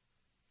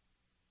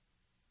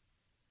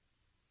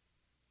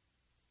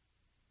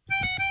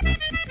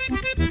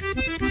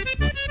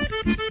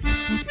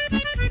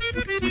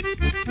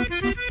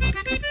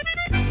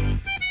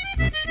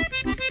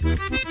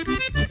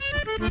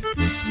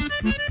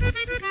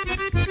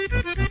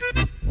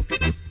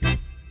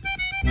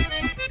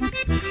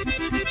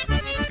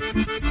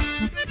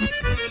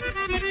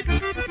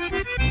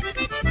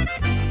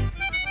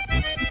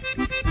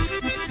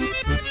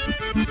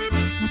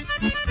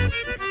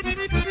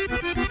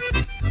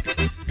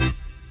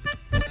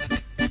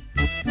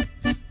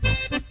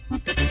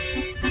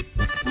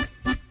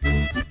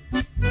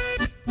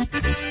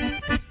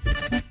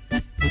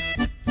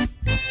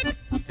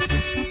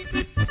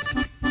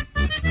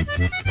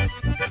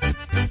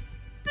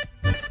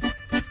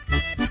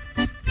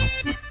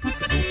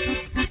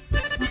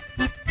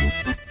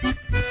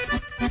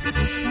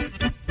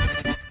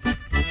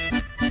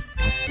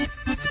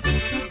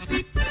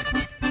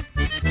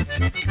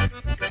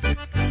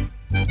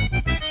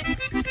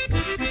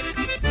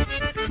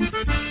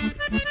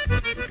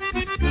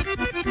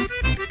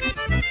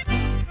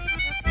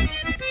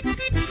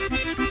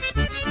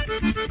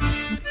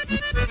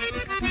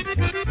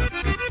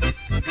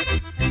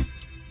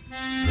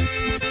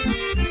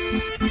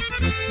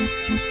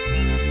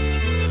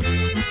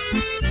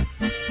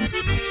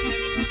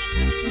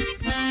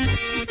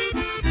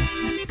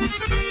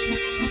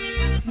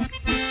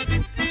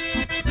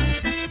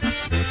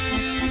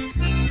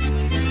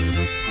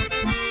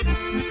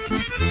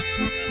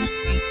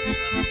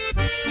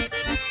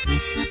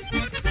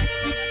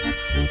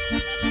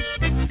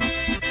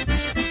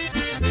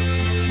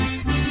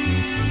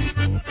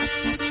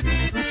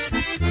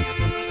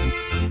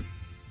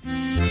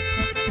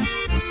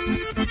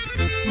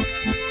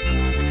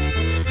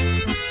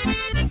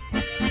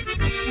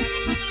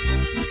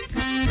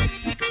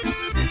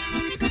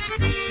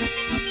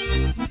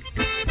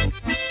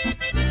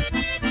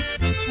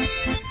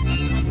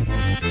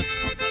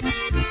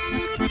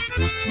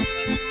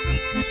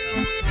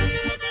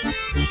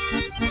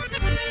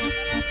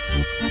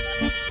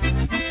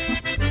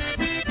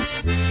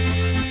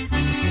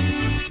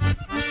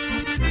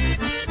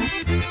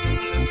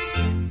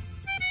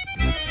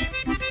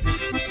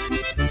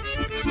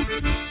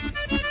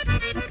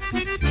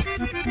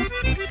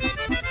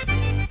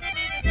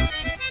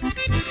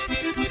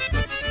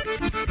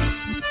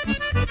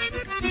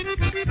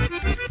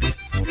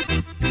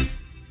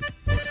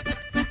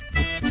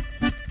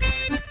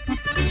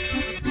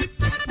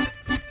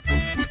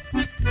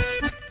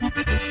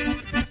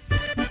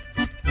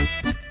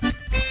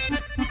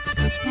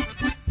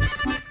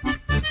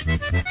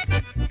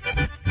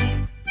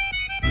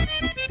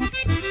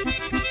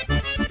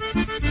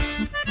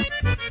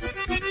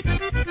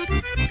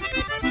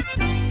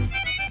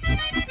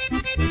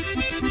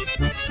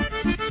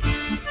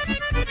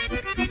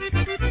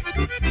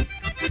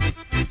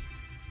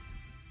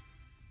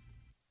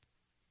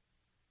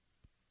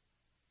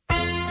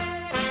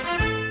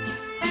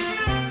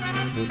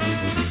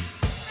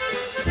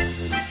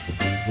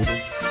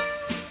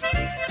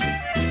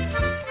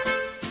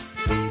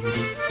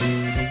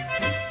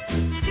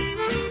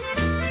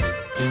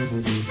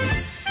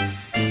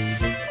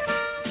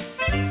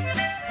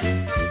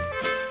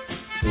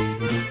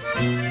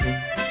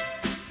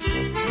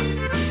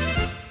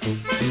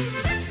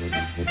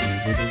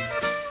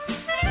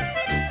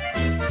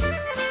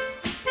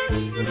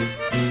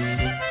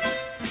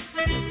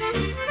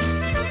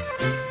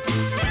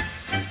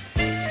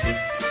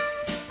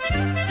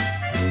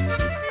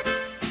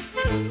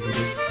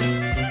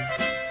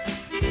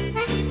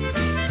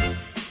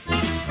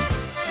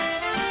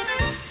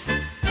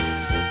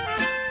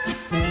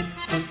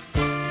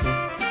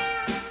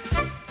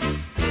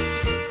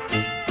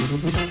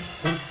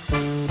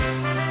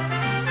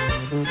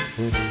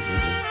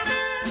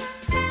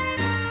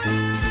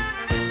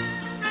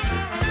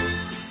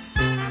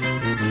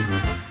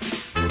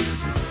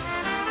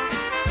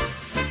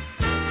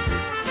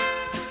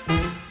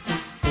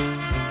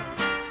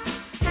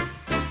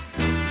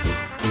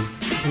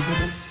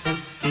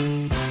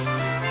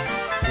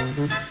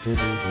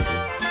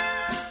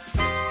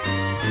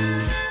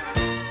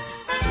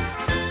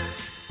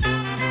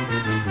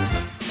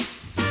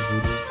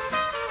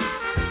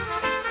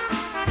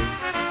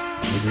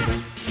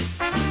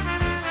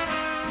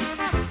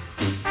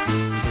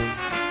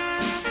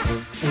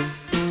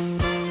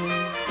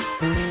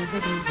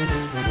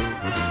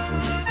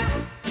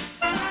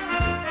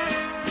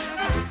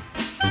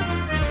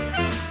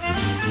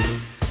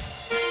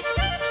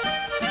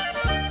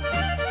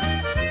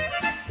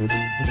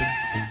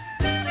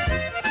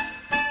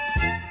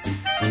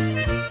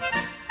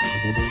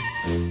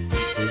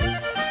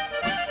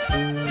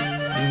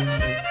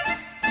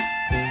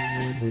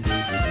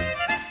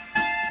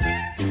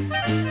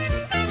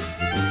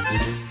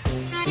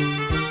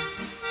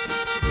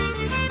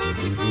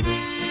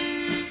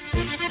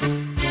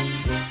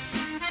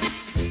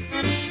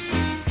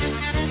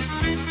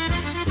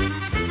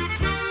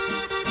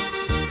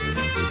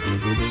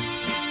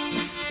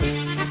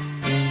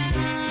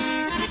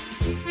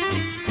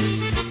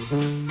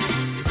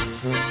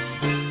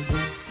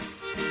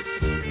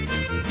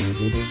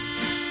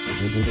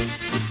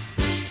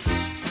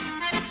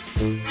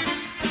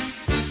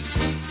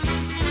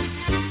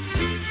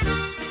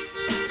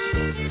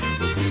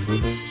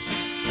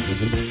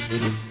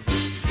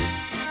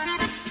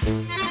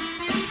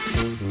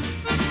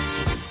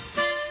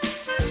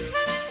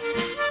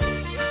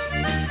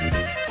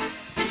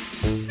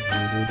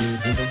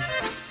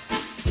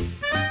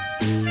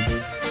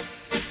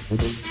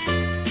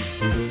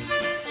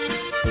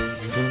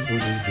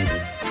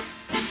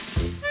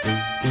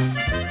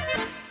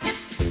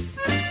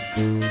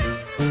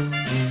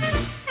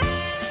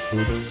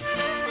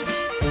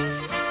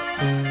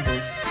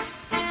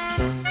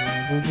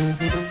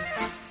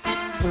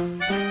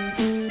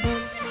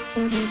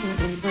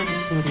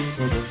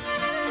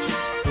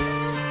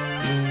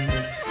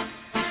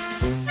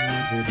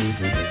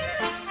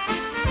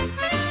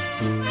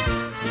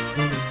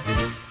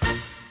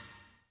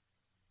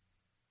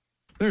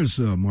 There's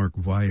Mark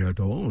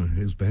Viadol and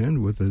his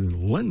band with a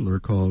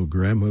Lendler called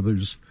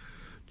Grandmother's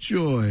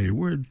Joy.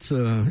 We're at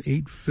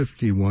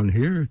 8:51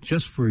 here,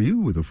 just for you,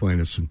 with the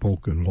finest in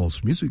polka and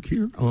waltz music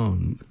here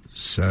on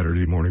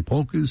Saturday Morning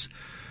Polkas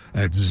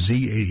at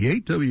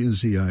Z88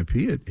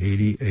 WZIP at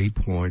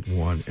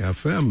 88.1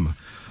 FM.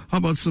 How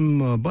about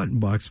some button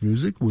box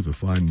music with a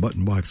fine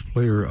button box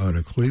player out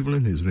of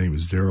Cleveland? His name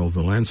is Daryl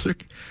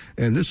Valancic,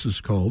 and this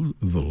is called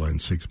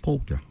Valancic's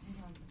Polka.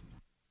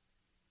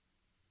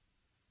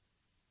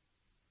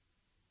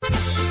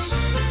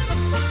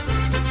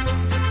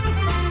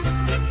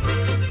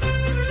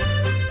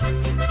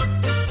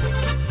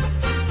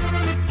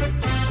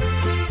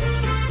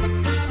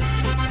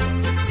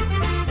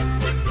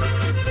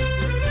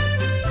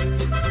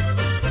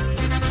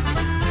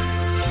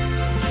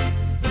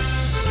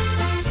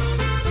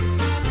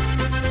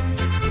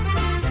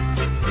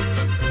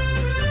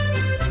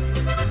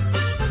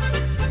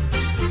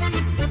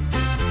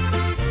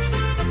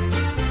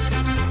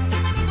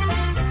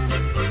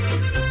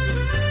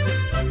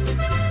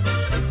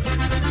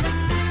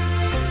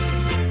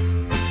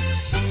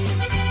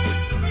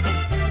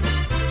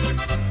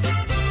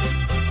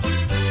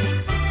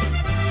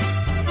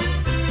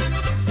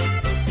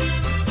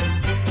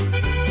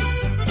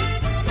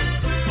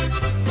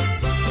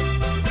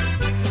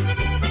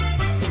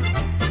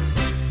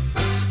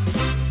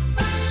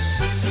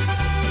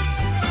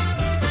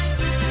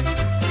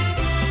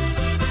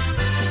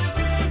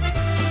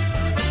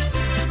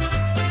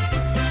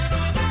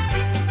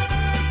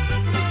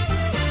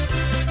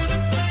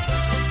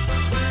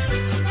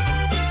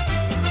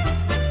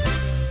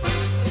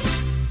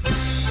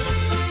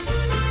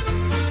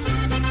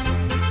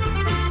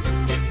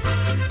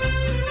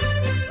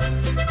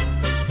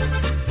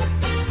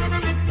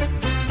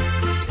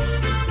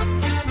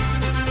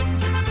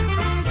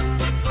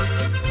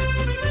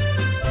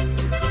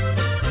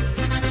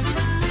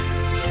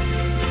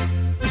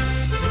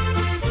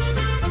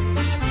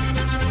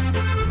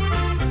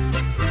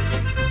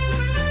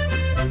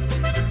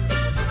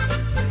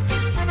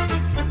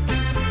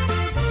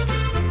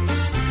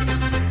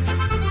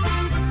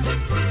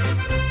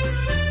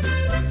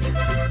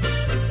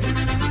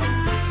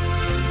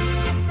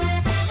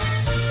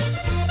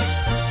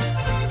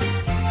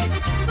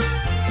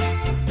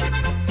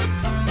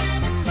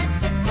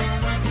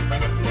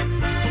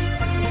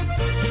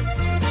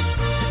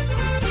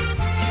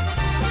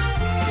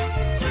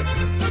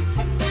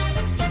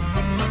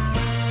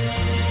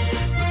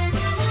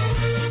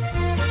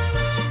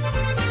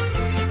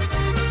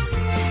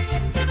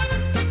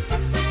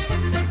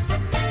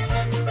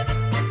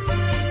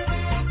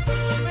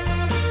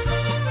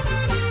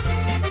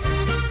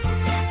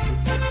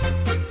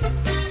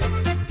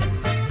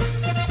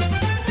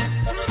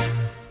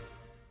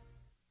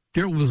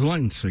 Daryl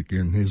Valancic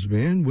and his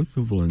band with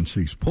the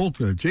Valancic's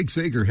Polka. Jake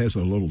Zager has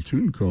a little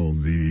tune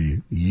called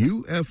the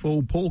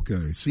UFO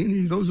Polka. Seen any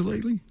of those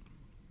lately?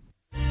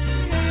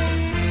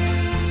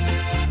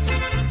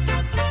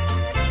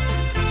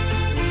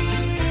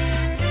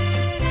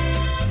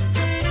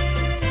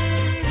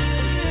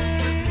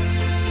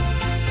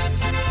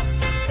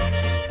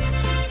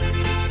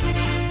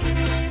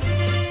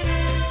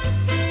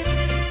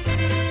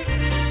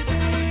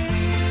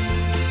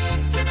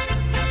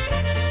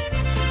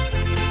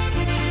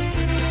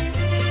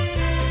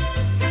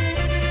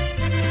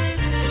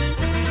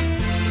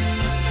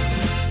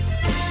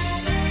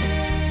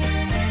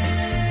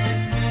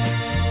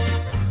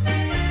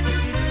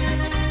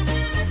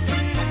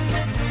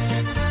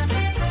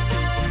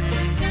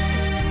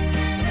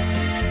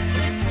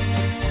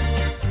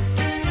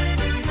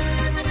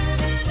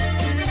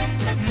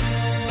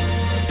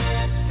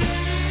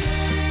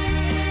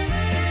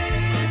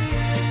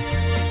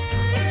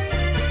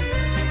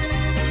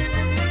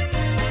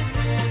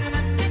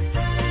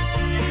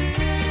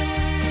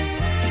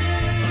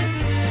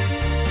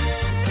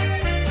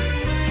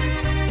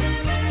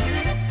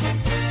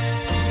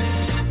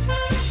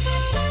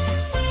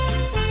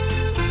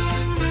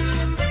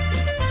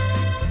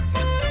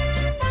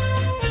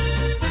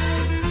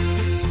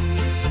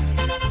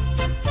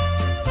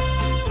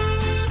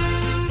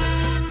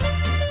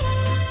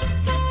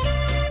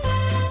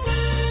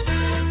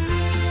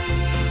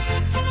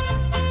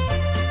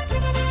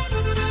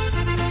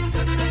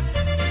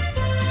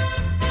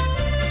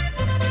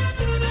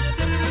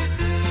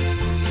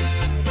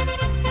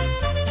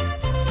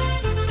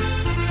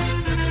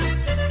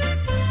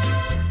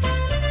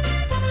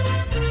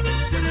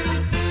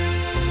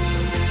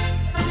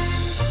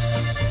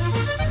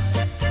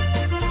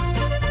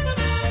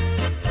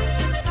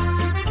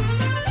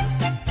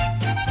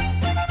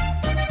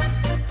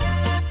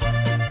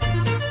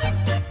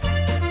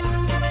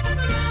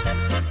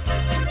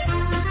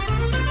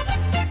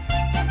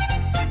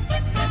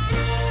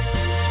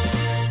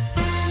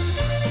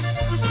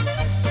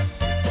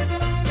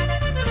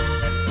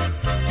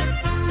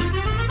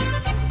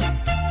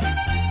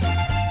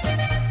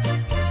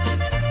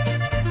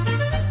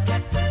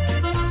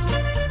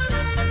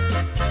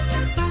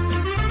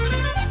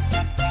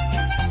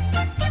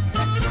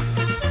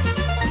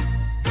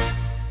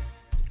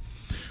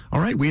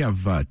 right, we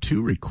have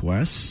two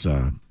requests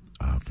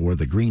for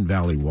the Green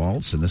Valley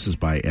Waltz, and this is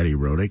by Eddie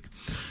Rodick.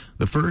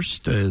 The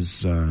first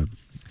is the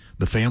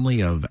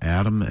family of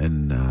Adam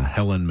and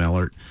Helen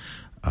Mellert.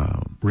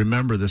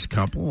 Remember this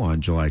couple on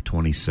July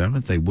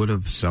 27th. They would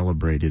have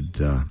celebrated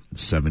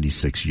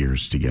 76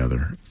 years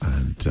together.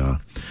 And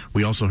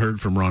we also heard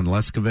from Ron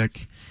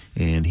Leskovic,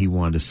 and he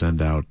wanted to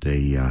send out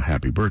a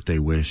happy birthday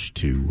wish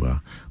to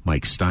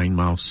Mike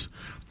Steinmaus,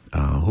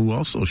 who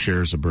also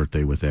shares a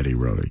birthday with Eddie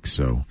Rodick.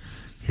 So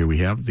here we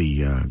have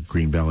the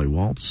Green Valley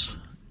Waltz,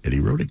 Eddie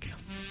Rodick.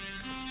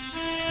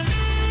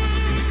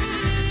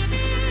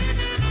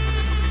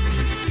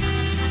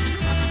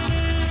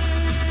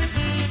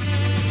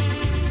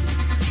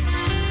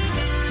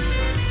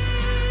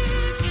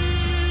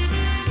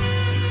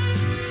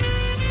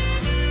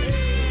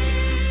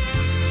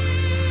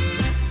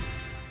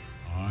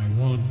 I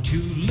want to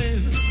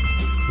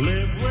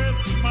live